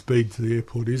ultimate speed to the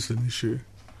airport is an issue.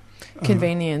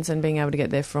 Convenience and being able to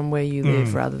get there from where you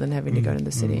live rather than having to go to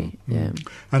the city.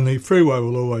 And the freeway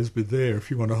will always be there if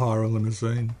you want to hire a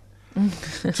limousine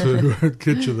to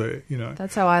get you there, you know.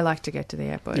 That's how I like to get to the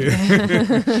airport.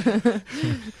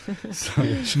 So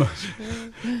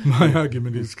my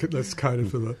argument is let's cater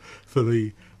for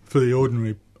the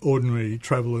ordinary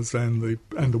travellers and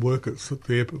the workers at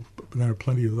the airport. There are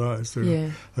plenty of those. There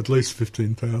are at least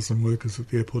 15,000 workers at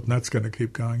the airport, and that's going to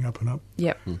keep going up and up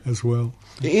as well.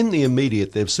 In the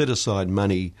immediate, they've set aside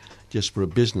money just for a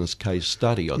business case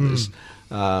study on this,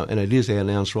 and it is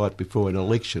announced right before an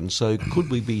election. So could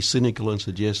we be cynical and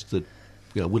suggest that,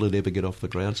 you know, will it ever get off the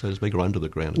ground, so to speak, or under the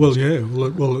ground? Well,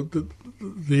 the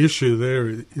issue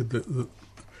there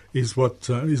is what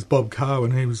is Bob Carr,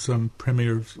 when he was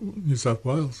Premier of New South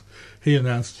Wales. He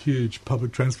announced huge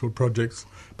public transport projects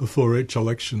before each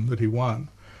election that he won,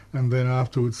 and then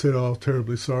afterwards said, "Oh,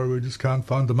 terribly sorry, we just can't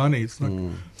find the money. It's not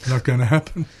going to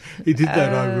happen." He did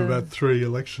that over about 3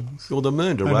 elections. Well, the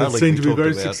Mernda Rail Link, it seemed to be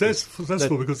very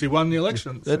successful because he won the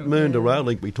elections. That Mernda Rail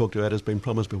Link we talked about has been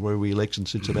promised before every election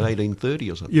since about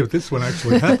 1830 or something. Yeah, but this one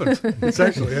actually happened. It's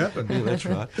actually happened. Yeah, that's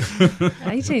right.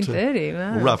 1830,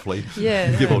 wow. Roughly,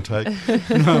 yeah, give or take.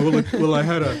 No, well, they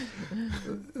had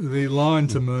the line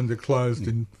to Mernda closed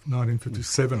in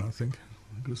 1957, I think.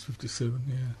 It was 57,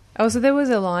 yeah. Oh, so there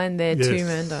was a line there to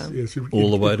Mernda. Yes,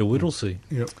 all the way to Whittlesea.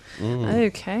 Yep.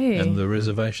 Okay. And the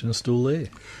reservation is still there,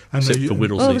 and except for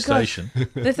Whittlesea Station.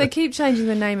 If they keep changing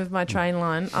the name of my train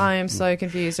line, I am so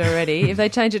confused already. If they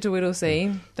change it to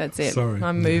Whittlesea, that's it. Sorry.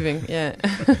 I'm moving. Yeah.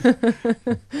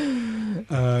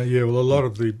 Well, a lot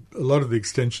of the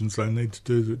extensions they need to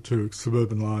do to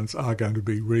suburban lines are going to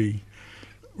be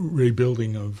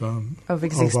rebuilding of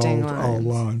existing old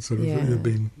lines that have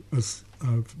been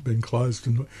been closed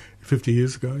 50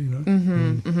 years ago, you know.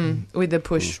 With the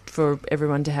push for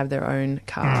everyone to have their own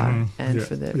car and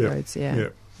for the roads,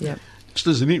 Yep. Just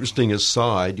as an interesting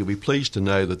aside, you'll be pleased to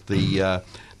know that the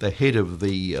head of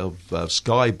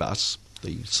Skybus,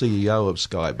 the CEO of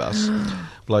Skybus, a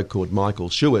bloke called Michael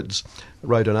Shewards,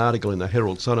 wrote an article in the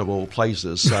Herald Sun of all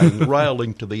places saying rail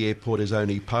link to the airport is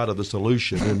only part of the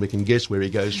solution, and we can guess where he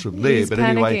goes from there. He's but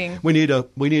panicking. Anyway,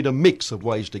 we need a mix of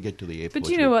ways to get to the airport.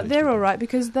 But you know what? They're all right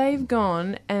because they've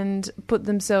gone and put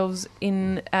themselves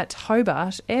in at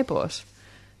Hobart Airport.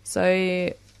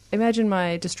 So imagine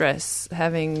my distress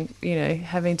having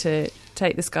to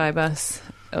take the Skybus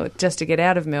just to get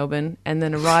out of Melbourne and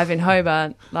then arrive in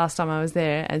Hobart last time I was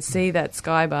there and see that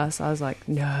Skybus. I was like,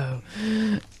 no,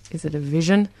 is it a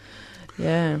vision?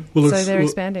 Yeah. So they're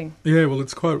expanding. Yeah, well,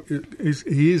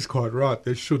 he is quite right.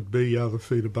 There should be other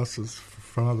feeder buses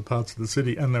from other parts of the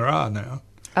city, and there are now.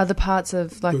 Other parts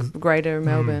of Greater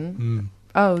Melbourne.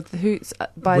 Oh, who's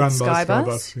by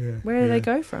Skybus? Yeah. Where do they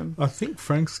go from? I think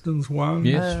Frankston's one.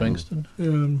 Yes, Frankston.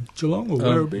 Geelong or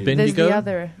Werribee. Bendigo. There's the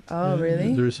other. Oh,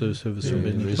 really? There is a service from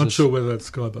Bendigo. Not sure whether that's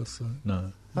Skybus, though.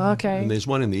 No. Okay. And there's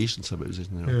one in the eastern suburbs,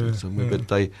 isn't there? Yeah, Somewhere.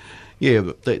 yeah.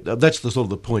 But that's the sort of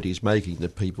the point he's making,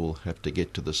 that people have to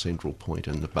get to the central point,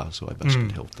 and the bus can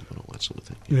help them and all that sort of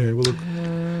thing. Yeah.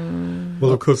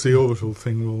 Well, of course, the orbital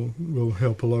thing will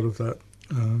help a lot of that.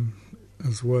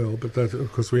 As well, but that,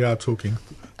 of course, we are talking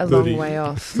a long way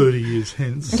off, 30 years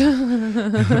hence.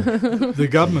 The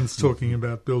government's talking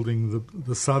about building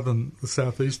the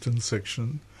southeastern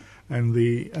section, and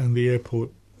the airport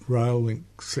rail link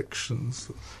sections.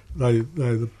 They're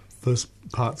the first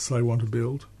parts they want to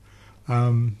build.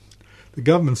 The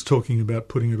government's talking about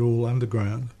putting it all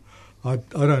underground. I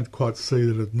don't quite see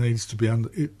that it needs to be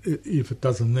if it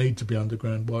doesn't need to be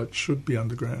underground, why it should be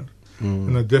underground, and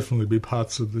there'll definitely be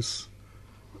parts of this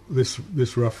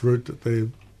rough route that they're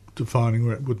defining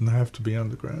where it wouldn't have to be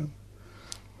underground.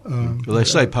 Well, they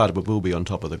say part of it will be on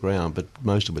top of the ground, but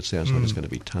most of it sounds like it's going to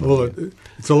be tunnelled. Well,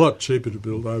 it's a lot cheaper to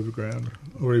build overground,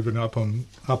 or even up on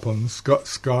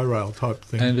sky rail type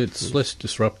thing. And it's less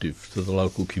disruptive to the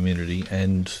local community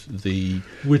and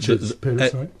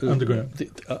underground,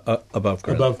 above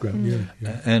ground. Above ground,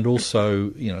 yeah. And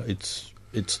also, it's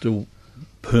still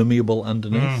permeable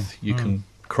underneath. You can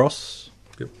cross.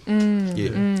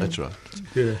 That's right.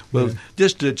 Yeah. Well,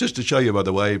 just to show you, by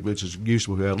the way, which is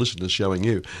useful for our listeners, showing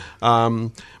you,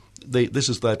 this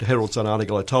is that Herald Sun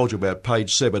article I told you about,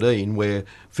 page 17, where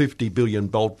 50 billion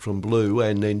bolt from blue,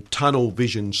 and then tunnel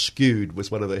vision skewed was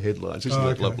one of the headlines. Isn't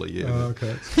that lovely? Yeah.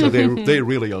 Okay. So they're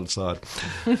really on side.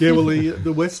 Yeah. Well,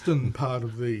 the western part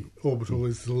of the orbital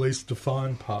is the least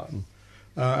defined part.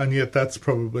 And yet that's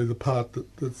probably the part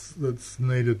that's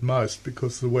needed most,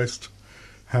 because the west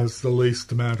has the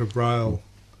least amount of suburban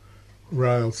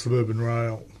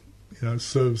rail,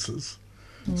 services.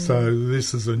 So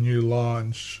this is a new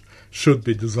line, should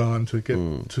be designed to get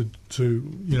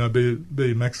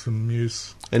be maximum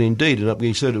use. And indeed, and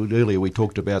we said earlier, we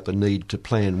talked about the need to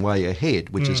plan way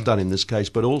ahead, which is done in this case,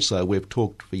 but also we've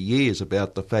talked for years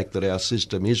about the fact that our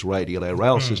system is radial, our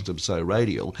rail system's so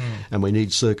radial, and we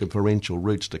need circumferential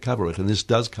routes to cover it, and this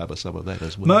does cover some of that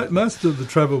as well. Most of the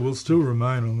travel will still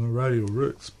remain on the radial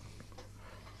routes,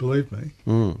 believe me.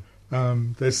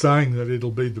 They're saying that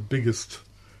it'll be the biggest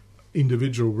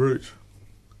individual route,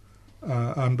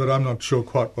 but I'm not sure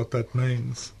quite what that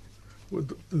means.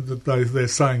 They're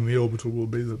saying the orbital will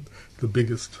be the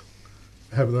biggest,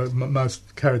 carry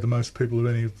the most people of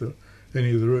any of the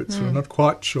routes. So I'm not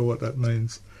quite sure what that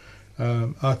means.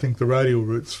 I think the radial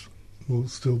routes will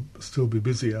still be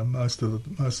busier,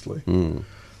 mostly.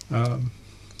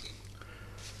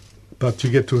 But you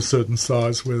get to a certain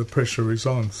size where the pressure is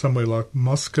on. Somewhere like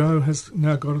Moscow has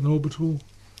now got an orbital.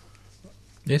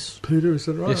 Yes. Peter, is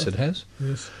that right? Yes, it has.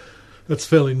 Yes. That's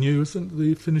fairly new, isn't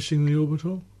it, finishing the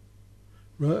orbital?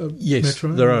 Right, yes,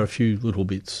 Metro? There are a few little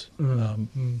bits,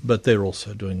 but they're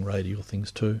also doing radial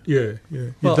things too. Yeah.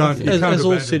 As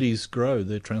all cities grow,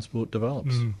 their transport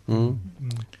develops.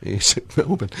 Yes,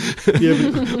 Melbourne.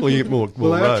 Yeah, but, or you get more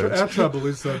roads. Our trouble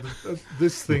is that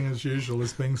this thing, as usual,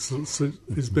 is being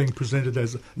presented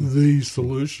as the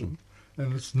solution,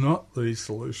 and it's not the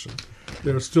solution.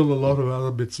 There are still a lot of other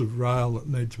bits of rail that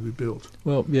need to be built.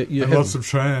 Well, lots of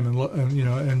tram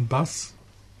and bus.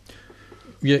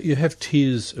 Yeah, you have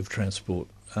tiers of transport.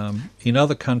 In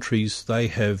other countries, they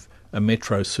have a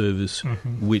metro service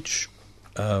which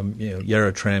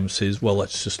Yarra Tram says, well,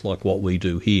 that's just like what we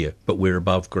do here, but we're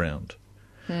above ground.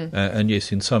 And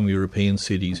yes, in some European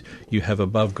cities, you have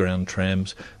above-ground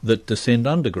trams that descend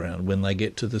underground when they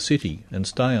get to the city and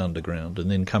stay underground and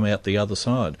then come out the other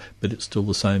side. But it's still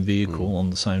the same vehicle on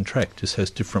the same track, just has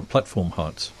different platform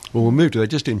heights. Well, we'll move to that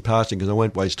just in passing because I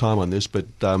won't waste time on this, but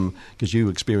because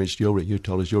you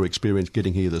told us your experience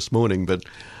getting here this morning, but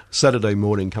Saturday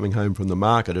morning coming home from the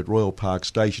market at Royal Park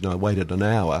Station, I waited an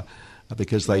hour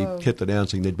because they kept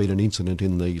announcing there'd been an incident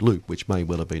in the loop, which may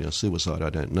well have been a suicide, I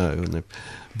don't know.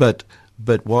 But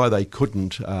why they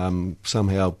couldn't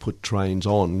somehow put trains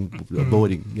on,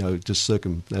 avoiding, just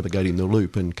circumnavigating the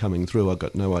loop and coming through, I've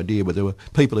got no idea. But there were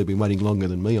people who've been waiting longer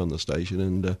than me on the station,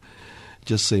 and it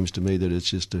just seems to me that it's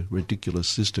just a ridiculous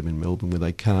system in Melbourne where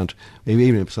they can't,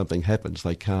 even if something happens,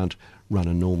 they can't run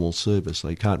a normal service.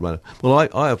 They can't run it. Well,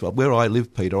 I have, where I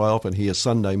live, Peter, I often hear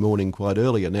Sunday morning quite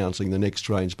early announcing the next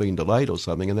train's been delayed or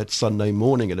something, and that's Sunday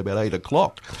morning at about 8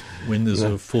 o'clock. When there's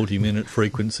a 40-minute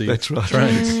frequency that's right.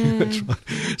 trains. That's right.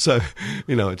 So,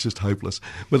 it's just hopeless.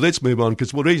 But let's move on,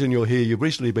 because the reason you're here, you've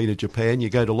recently been to Japan. You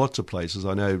go to lots of places,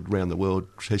 I know, around the world,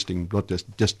 testing not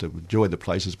just to enjoy the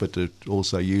places, but to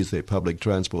also use their public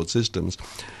transport systems.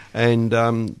 And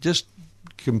just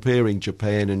comparing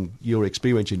Japan and your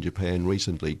experience in Japan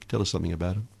recently, tell us something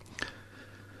about it.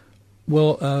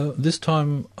 Well, this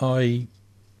time I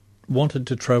wanted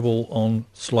to travel on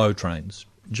slow trains.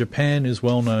 Japan is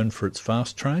well known for its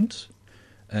fast trains,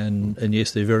 and yes,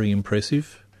 they're very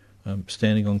impressive.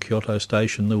 Standing on Kyoto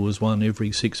Station, there was one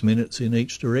every 6 minutes in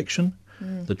each direction.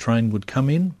 The train would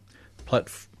come in,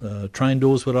 train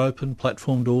doors would open,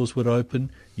 platform doors would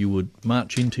open, you would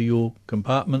march into your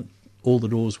compartment, all the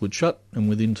doors would shut, and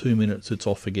within 2 minutes it's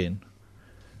off again.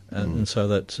 And so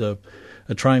that's a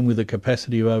train with a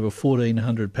capacity of over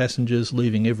 1,400 passengers,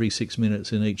 leaving every 6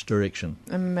 minutes in each direction.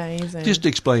 Amazing. Just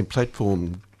explain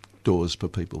platform doors for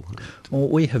people. Well,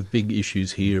 we have big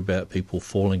issues here about people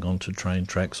falling onto train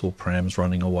tracks or prams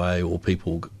running away, or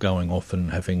people going off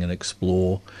and having an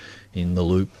explore in the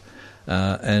loop.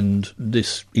 And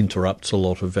this interrupts a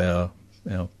lot of our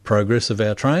progress of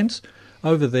our trains.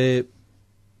 Over there,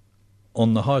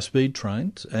 on the high-speed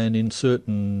trains and in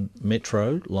certain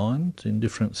metro lines in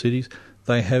different cities,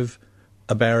 they have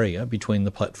a barrier between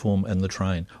the platform and the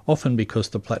train, often because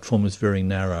the platform is very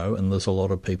narrow and there's a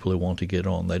lot of people who want to get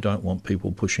on. They don't want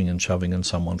people pushing and shoving and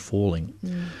someone falling.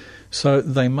 So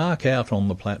they mark out on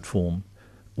the platform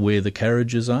where the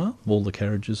carriages are, all the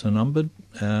carriages are numbered,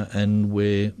 and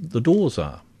where the doors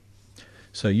are.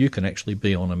 So you can actually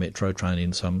be on a metro train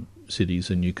in some cities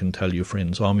and you can tell your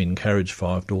friends, I'm in carriage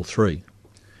 5, door 3.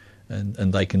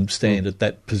 And they can stand at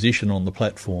that position on the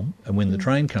platform, and when the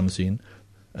train comes in,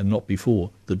 and not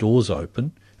before, the doors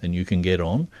open and you can get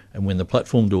on, and when the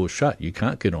platform doors shut, you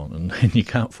can't get on and you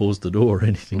can't force the door or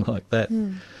anything like that.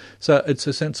 So it's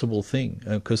a sensible thing,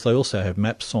 because they also have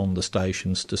maps on the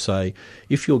stations to say,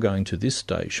 if you're going to this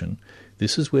station,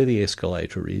 this is where the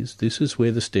escalator is, this is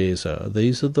where the stairs are,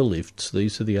 these are the lifts,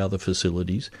 these are the other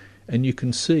facilities, and you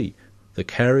can see the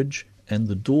carriage and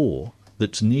the door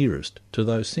that's nearest to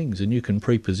those things, and you can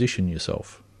pre-position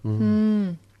yourself.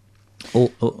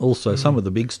 Also, some of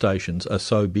the big stations are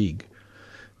so big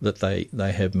that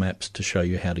they have maps to show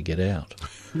you how to get out.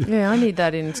 Yeah, I need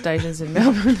that in stations in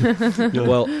Melbourne.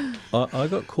 Well, I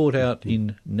got caught out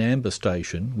in Namba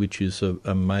Station, which is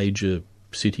a major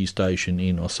city station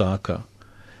in Osaka,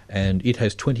 and it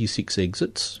has 26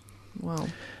 exits. Wow.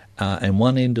 And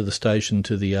one end of the station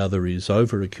to the other is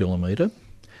over a kilometre,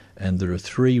 and there are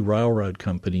 3 railroad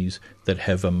companies that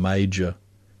have a major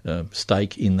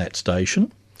stake in that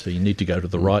station, so you need to go to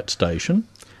the right station,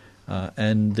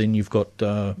 and then you've got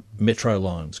metro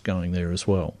lines going there as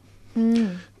well.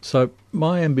 So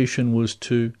my ambition was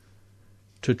to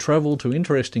travel to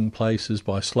interesting places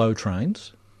by slow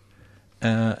trains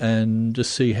and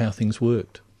just see how things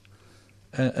worked.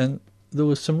 And there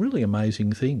was some really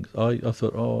amazing things. I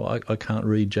thought, I can't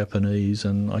read Japanese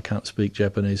and I can't speak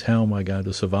Japanese. How am I going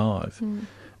to survive?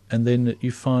 And then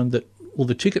you find that all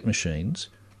the ticket machines,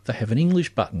 they have an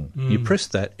English button. You press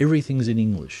that, everything's in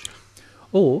English.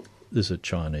 Or there's a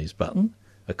Chinese button,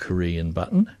 a Korean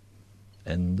button,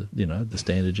 and, the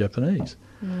standard Japanese.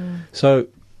 So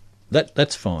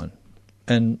that's fine.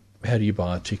 And how do you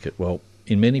buy a ticket? Well,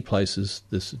 in many places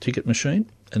there's a ticket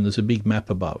machine and there's a big map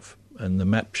above. And the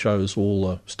map shows all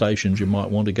the stations you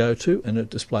might want to go to, and it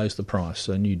displays the price.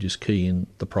 And you just key in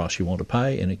the price you want to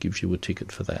pay, and it gives you a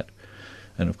ticket for that.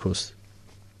 And, of course,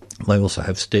 they also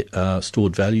have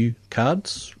stored value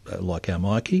cards, like our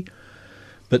Myki,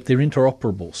 but they're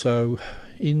interoperable. So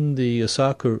in the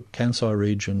Osaka Kansai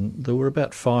region, there were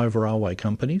about 5 railway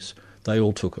companies. They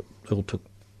all took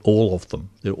all of them.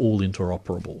 They're all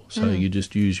interoperable. So you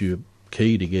just use your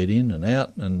key to get in and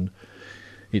out, and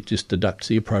it just deducts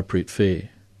the appropriate fare.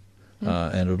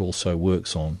 And it also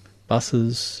works on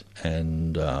buses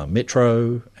and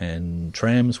metro and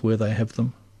trams where they have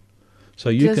them.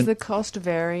 So Does the cost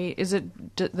vary?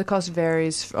 The cost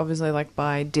varies obviously like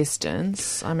by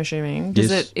distance, I'm assuming.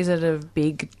 Is it a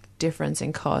big difference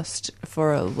in cost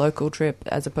for a local trip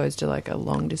as opposed to like a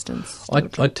long distance?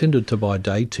 I tended to buy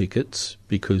day tickets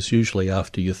because usually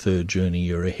after your third journey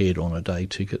you're ahead on a day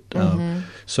ticket.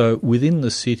 So within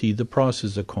the city the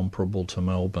prices are comparable to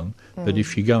Melbourne, but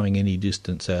if you're going any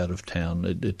distance out of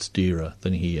town it's dearer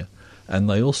than here. And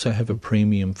they also have a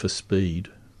premium for speed.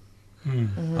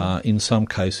 In some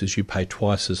cases you pay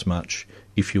twice as much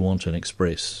if you want an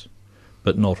express,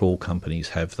 but not all companies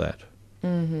have that.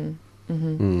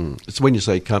 It's when you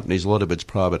say companies, a lot of it's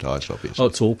privatised, obviously. Oh,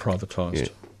 it's all privatised. Yeah.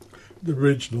 The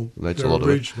regional, That's a lot of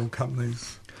regional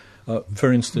companies.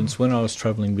 For instance, when I was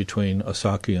travelling between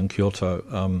Osaka and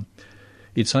Kyoto,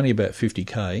 it's only about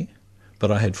 50k,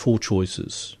 but I had 4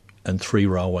 choices and 3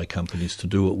 railway companies to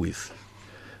do it with.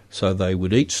 So they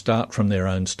would each start from their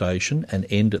own station and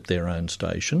end at their own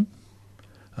station.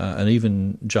 And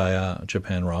even JR,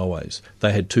 Japan Railways,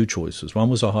 they had 2 choices. One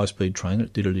was a high-speed train.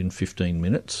 It did it in 15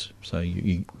 minutes. So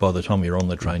you, by the time you're on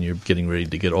the train, you're getting ready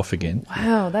to get off again.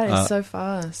 Wow, that is so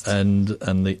fast. And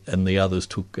the others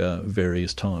took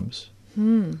various times.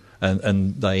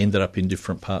 And they ended up in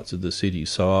different parts of the city.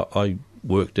 So I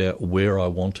worked out where I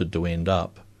wanted to end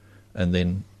up and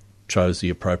then chose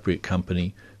the appropriate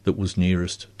company that was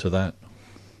nearest to that.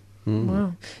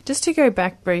 Wow. Just to go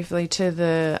back briefly to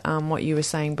the what you were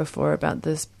saying before about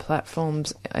this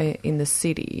platforms in the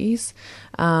cities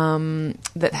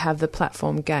that have the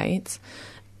platform gates.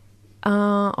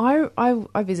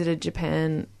 I visited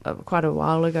Japan quite a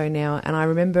while ago now, and I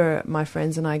remember my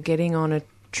friends and I getting on a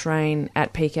train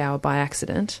at peak hour by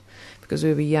accident because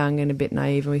we were young and a bit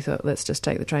naive, and we thought, let's just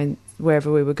take the train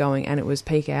wherever we were going, and it was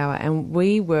peak hour, and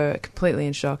we were completely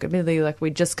in shock. Admittedly, like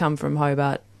we'd just come from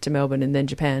Hobart to Melbourne and then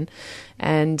Japan,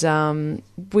 and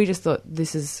we just thought,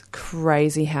 this is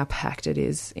crazy how packed it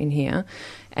is in here.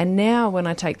 And now when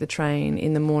I take the train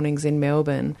in the mornings in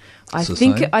Melbourne, I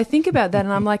think about that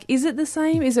and I'm like, is it the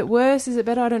same? Is it worse? Is it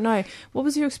better? I don't know. What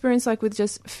was your experience like with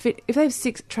just if they have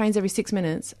 6 trains every 6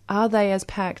 minutes, are they as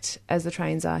packed as the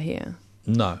trains are here?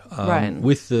 No. Right.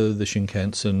 With the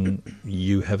Shinkansen,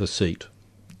 you have a seat.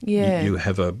 Yeah. You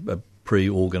have a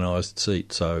pre-organised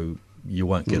seat, so you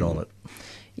won't get on it.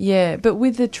 Yeah, but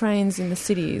with the trains in the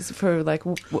cities for like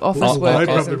office workers they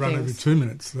probably and run things, every 2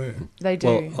 minutes there. They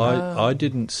do. Well, I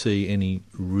didn't see any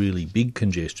really big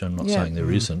congestion. I'm not saying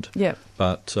there isn't. Yeah.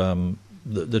 But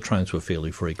the trains were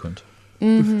fairly frequent.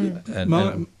 Mm-hmm.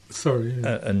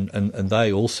 And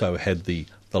they also had the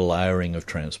layering of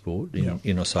transport.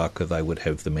 In Osaka, they would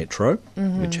have the metro,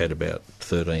 which had about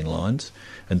 13 lines,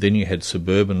 and then you had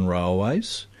suburban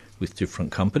railways with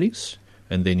different companies,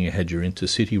 and then you had your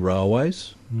intercity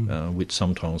railways, which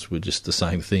sometimes were just the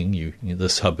same thing. The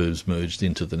suburbs merged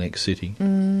into the next city.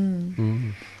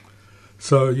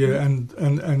 So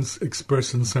and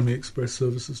express and semi-express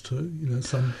services too.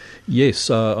 Some. Yes,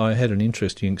 I had an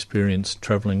interesting experience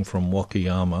travelling from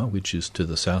Wakayama, which is to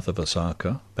the south of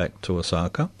Osaka, back to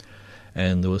Osaka,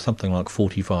 and there was something like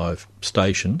 45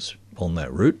 stations on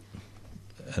that route,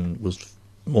 and it was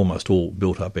almost all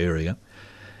built-up area,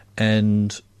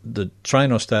 and the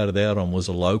train I started out on was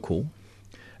a local,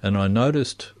 and I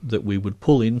noticed that we would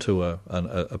pull into a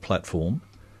platform,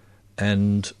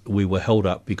 and we were held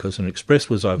up because an express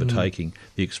was overtaking.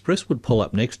 The express would pull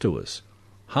up next to us.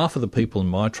 Half of the people in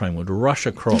my train would rush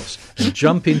across and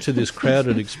jump into this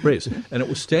crowded express, and it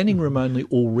was standing room only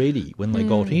already when they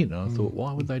got in. And I thought,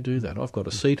 why would they do that? I've got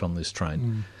a seat on this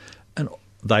train. And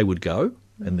they would go,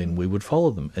 and then we would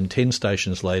follow them. And 10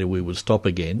 stations later, we would stop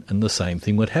again, and the same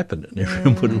thing would happen. And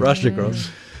everyone would rush across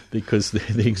because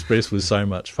the express was so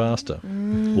much faster, or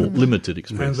limited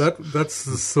express. And that's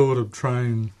the sort of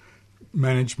train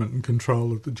management and control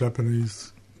that the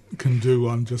Japanese can do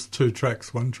on just 2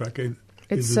 tracks, 1 track.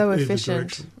 It's so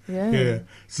efficient. Yeah,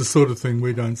 it's the sort of thing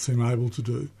we don't seem able to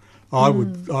do. I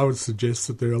would suggest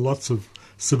that there are lots of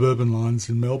suburban lines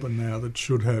in Melbourne now that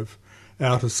should have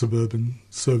outer suburban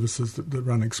services that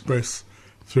run express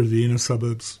through the inner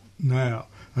suburbs now,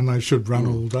 and they should run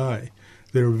all day.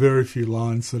 There are very few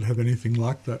lines that have anything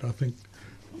like that.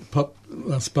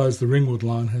 I suppose the Ringwood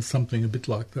line has something a bit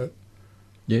like that.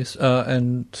 Yes,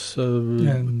 and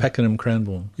Pakenham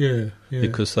Cranbourne. Yeah.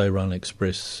 Because they run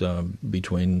express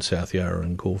between South Yarra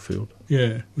and Caulfield.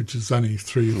 Yeah, which is only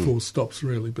 3 or 4 stops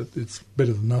really, but it's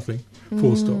better than nothing.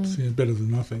 4 stops, better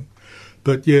than nothing.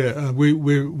 But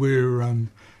we're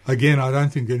again, I don't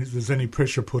think there's any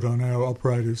pressure put on our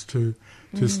operators to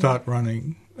start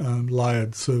running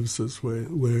layered services where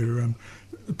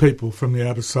people from the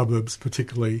outer suburbs,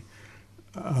 particularly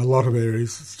a lot of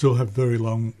areas, still have very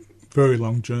long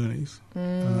journeys.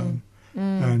 And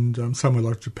somewhere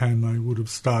like Japan, they would have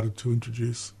started to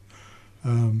introduce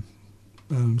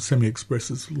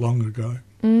semi-expresses long ago.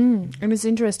 And it's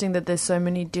interesting that there's so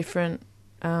many different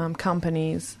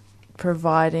companies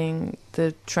providing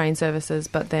the train services,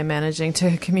 but they're managing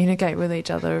to communicate with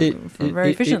each other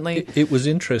very efficiently. It was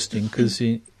interesting because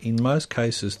in most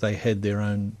cases they had their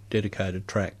own dedicated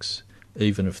tracks,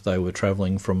 even if they were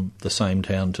travelling from the same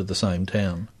town to the same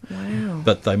town. Wow.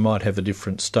 But they might have a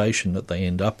different station that they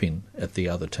end up in at the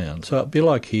other town. So it'd be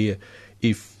like here,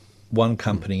 if one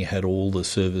company had all the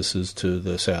services to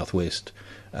the southwest,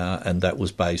 and that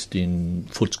was based in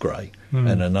Footscray,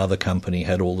 and another company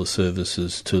had all the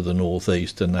services to the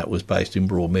northeast, and that was based in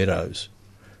Broadmeadows.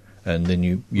 And then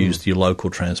you used your local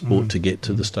transport to get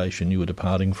to the station you were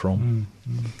departing from.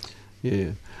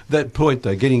 Yeah. That point,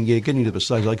 though, getting to the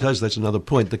station, I suppose that's another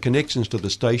point. The connections to the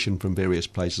station from various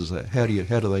places, how do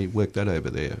they work that over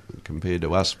there compared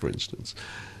to us, for instance?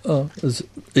 Oh,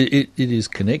 it is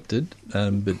connected,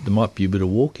 but there might be a bit of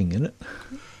walking in it.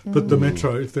 But the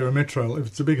metro, if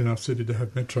it's a big enough city to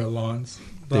have metro lines,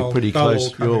 they're pretty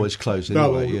close. You're always close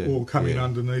anyway. They'll all come in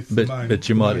underneath the main. But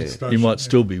you might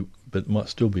still be. But it might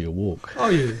still be a walk. Oh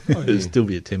yeah, It'll still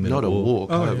be a 10-minute walk. Not a walk.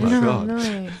 Oh my God!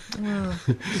 No.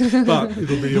 But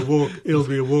it'll be a walk. It'll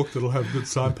be a walk that'll have good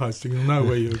signposting. You'll know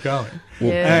where you're going,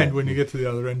 and when you get to the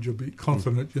other end, you'll be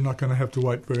confident you're not going to have to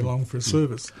wait very long for a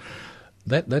service.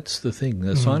 That's the thing.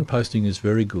 The signposting is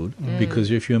very good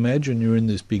because if you imagine you're in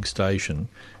this big station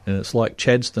and it's like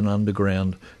Chadstone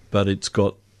Underground, but it's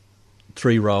got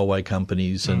 3 railway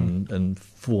companies and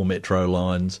 4 metro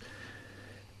lines.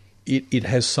 It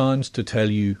has signs to tell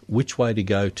you which way to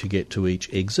go to get to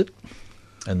each exit,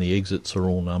 and the exits are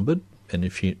all numbered. And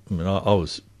I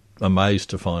was amazed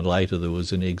to find later there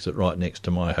was an exit right next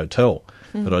to my hotel,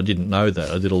 but I didn't know that.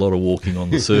 I did a lot of walking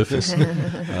on the surface.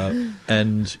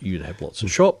 And you'd have lots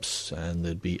of shops, and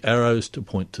there'd be arrows to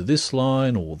point to this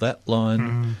line or that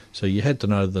line. So you had to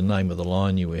know the name of the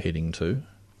line you were heading to.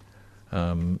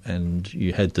 And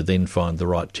you had to then find the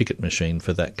right ticket machine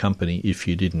for that company if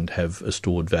you didn't have a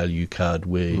stored value card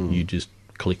where you just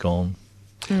click on.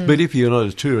 But if you're not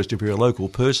a tourist, if you're a local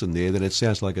person there, then it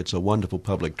sounds like it's a wonderful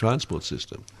public transport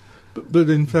system. But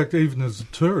in fact, even as a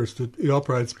tourist, it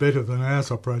operates better than ours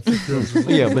operates.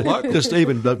 Yeah, but just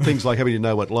even things like having to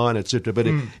know what line, etc. But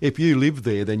if you live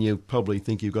there, then you probably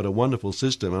think you've got a wonderful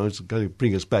system. And it's going to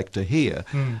bring us back to here.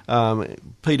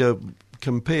 Peter,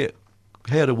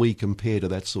 how do we compare to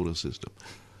that sort of system?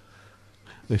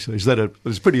 It's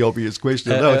a pretty obvious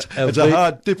question. I know it's a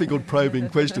hard, difficult, probing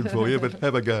question for you, but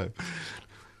have a go.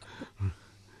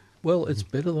 Well, it's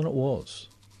better than it was.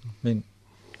 I mean,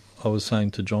 I was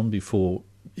saying to John before,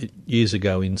 years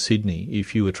ago in Sydney,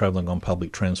 if you were travelling on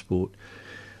public transport,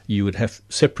 you would have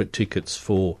separate tickets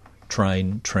for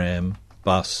train, tram,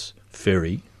 bus,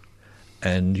 ferry,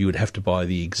 and you would have to buy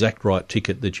the exact right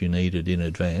ticket that you needed in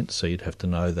advance, so you'd have to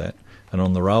know that. And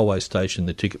on the railway station,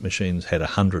 the ticket machines had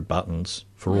 100 buttons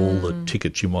for all the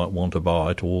tickets you might want to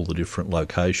buy to all the different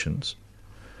locations.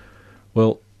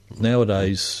 Well,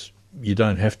 nowadays, you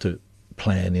don't have to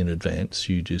plan in advance.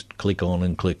 You just click on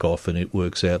and click off, and it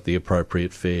works out the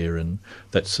appropriate fare, and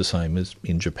that's the same as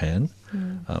in Japan,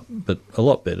 but a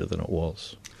lot better than it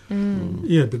was.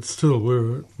 Yeah, but still,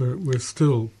 we're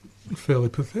still fairly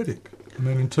pathetic. I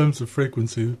mean, in terms of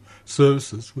frequency of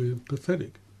services, we're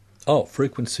pathetic. Oh,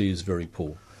 frequency is very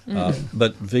poor.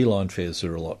 But V-Line fares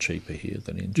are a lot cheaper here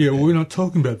than in Japan. Yeah, well, we're not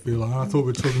talking about V-Line. I thought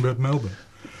we were talking about Melbourne.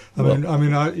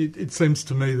 It seems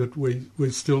to me that we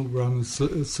still run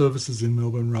services in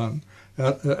Melbourne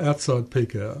outside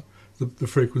peak hour. The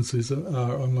frequencies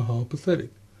are on the whole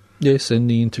pathetic. Yes, and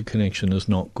the interconnection is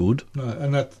not good. No,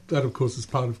 and that of course is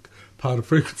part of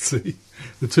frequency.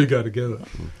 The two go together.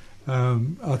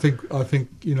 I think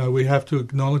we have to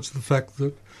acknowledge the fact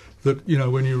that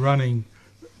when you're running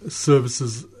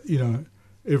services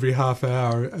every half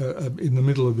hour in the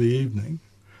middle of the evening,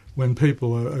 when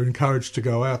people are encouraged to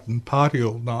go out and party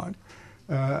all night,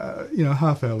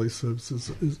 half-hourly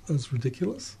services is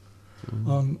ridiculous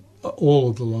on all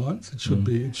of the lines. It should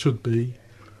be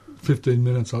 15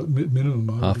 minutes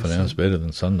minimum. Half an hour's better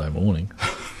than Sunday morning.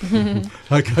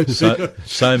 Okay,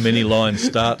 so many lines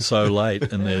start so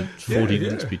late, and they're 40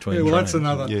 minutes between. Yeah, well,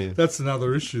 trains. that's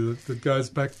another issue that goes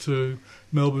back to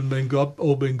Melbourne being God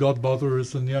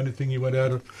botherers, and the only thing you went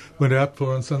out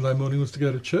for on Sunday morning was to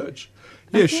go to church.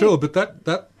 Yeah, sure, but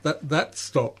that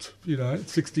stopped,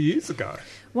 60 years ago.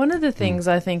 One of the things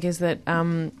I think is that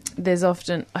there's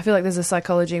often, I feel like there's a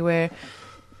psychology where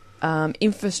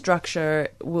infrastructure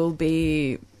will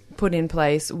be put in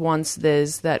place once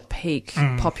there's that peak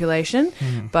population,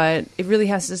 but it really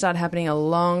has to start happening a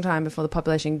long time before the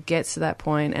population gets to that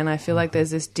point. And I feel like there's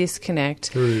this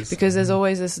disconnect because there's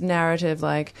always this narrative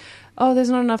like, oh, there's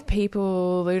not enough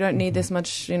people, we don't need this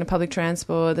much public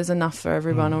transport, there's enough for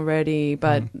everyone already,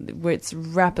 but it's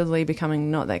rapidly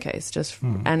becoming not that case, just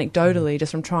anecdotally,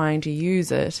 just from trying to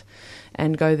use it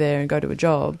and go there and go to a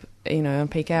job, on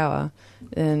peak hour,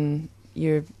 then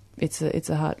it's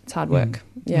hard work.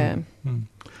 Yeah.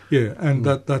 Yeah, and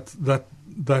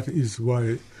that is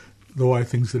the way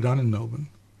things are done in Melbourne.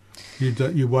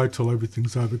 You wait till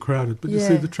everything's overcrowded, but you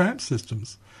see the tram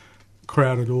systems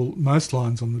crowded. Most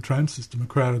lines on the tram system are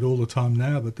crowded all the time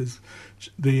now, but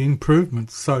the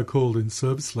improvements, so-called, in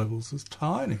service levels is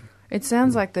tiny. It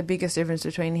sounds like the biggest difference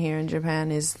between here and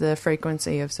Japan is the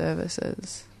frequency of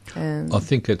services. And I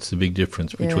think that's the big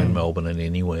difference between Melbourne and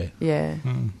anywhere. Yeah.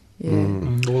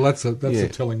 Well, that's a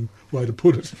telling way to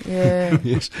put it. Yeah.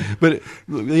 Yes, but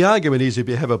the argument is if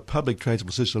you have a public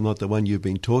transport system like the one you've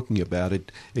been talking about,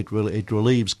 it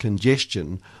relieves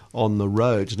congestion on the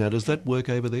roads. Now, does that work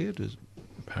over there?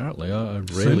 Apparently, I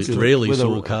rarely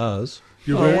saw cars.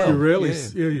 You rarely.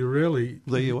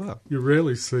 There you are. You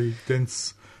rarely see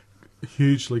dense,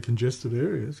 hugely congested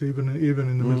areas, even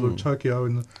in the middle of Tokyo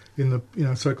in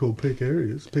the so-called peak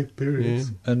areas, peak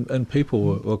periods. Yeah. And people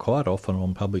were quite often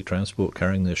on public transport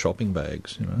carrying their shopping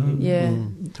bags. Yeah.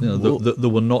 There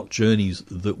were not journeys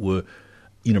that were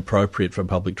inappropriate for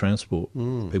public transport.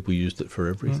 People used it for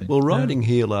everything. Well, riding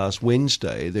here last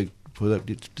Wednesday,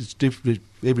 it's different.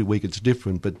 Every week it's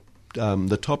different, but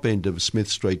the top end of Smith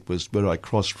Street was where I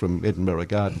crossed from Edinburgh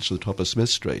Gardens to the top of Smith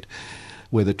Street,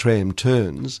 where the tram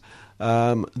turns.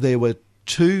 There were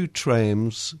 2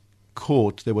 trams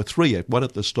caught. There were 3, one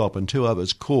at the stop and 2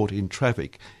 others caught in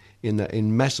traffic,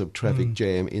 in massive traffic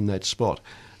jam in that spot.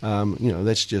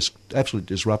 That's just absolute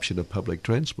disruption of public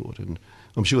transport, and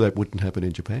I'm sure that wouldn't happen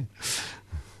in Japan.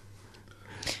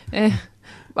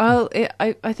 Well,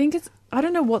 I think it's. I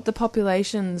don't know what the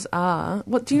populations are.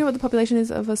 Do you know what the population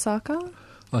is of Osaka?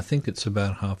 I think it's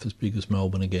about half as big as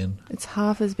Melbourne again. It's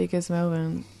half as big as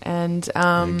Melbourne, and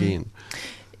again.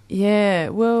 Yeah,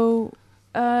 well,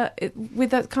 with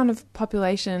that kind of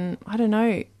population, I don't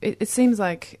know. It seems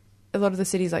like a lot of the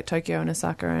cities like Tokyo and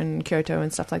Osaka and Kyoto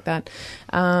and stuff like that,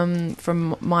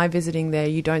 from my visiting there,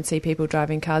 you don't see people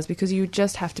driving cars because you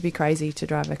just have to be crazy to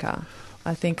drive a car.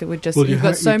 I think it would just... you've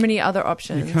got so many other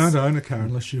options. You can't own a car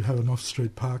unless you have an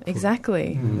off-street park.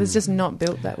 Exactly. It's just not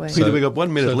built that way. Peter, we've got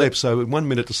 1 minute left, so 1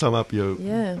 minute to sum up your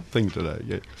thing today.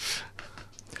 Yeah.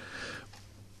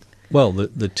 Well,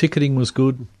 the ticketing was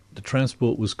good, the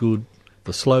transport was good,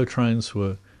 the slow trains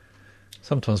were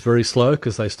sometimes very slow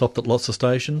because they stopped at lots of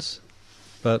stations,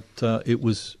 but it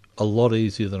was a lot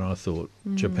easier than I thought.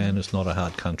 Japan is not a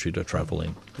hard country to travel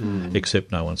in,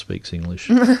 except no one speaks English.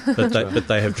 But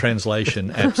they have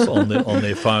translation apps on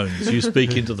their phones. You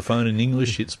speak into the phone in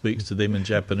English, it speaks to them in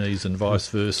Japanese, and vice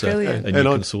versa, and you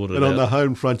can sort it out. And on the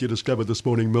home front, you discovered this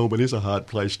morning Melbourne is a hard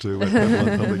place to travel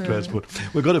on public transport.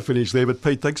 We've got to finish there, but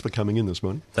Pete, thanks for coming in this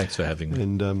morning. Thanks for having me.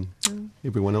 And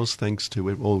everyone else, thanks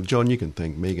to... John, you can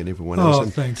thank Meg and everyone else.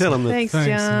 And thanks. Tell them that Thanks,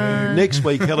 John. next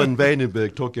week, Helen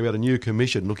Vandenberg talking about a new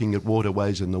commission looking at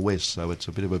waterways in the West, so it's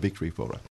a bit of a victory for her.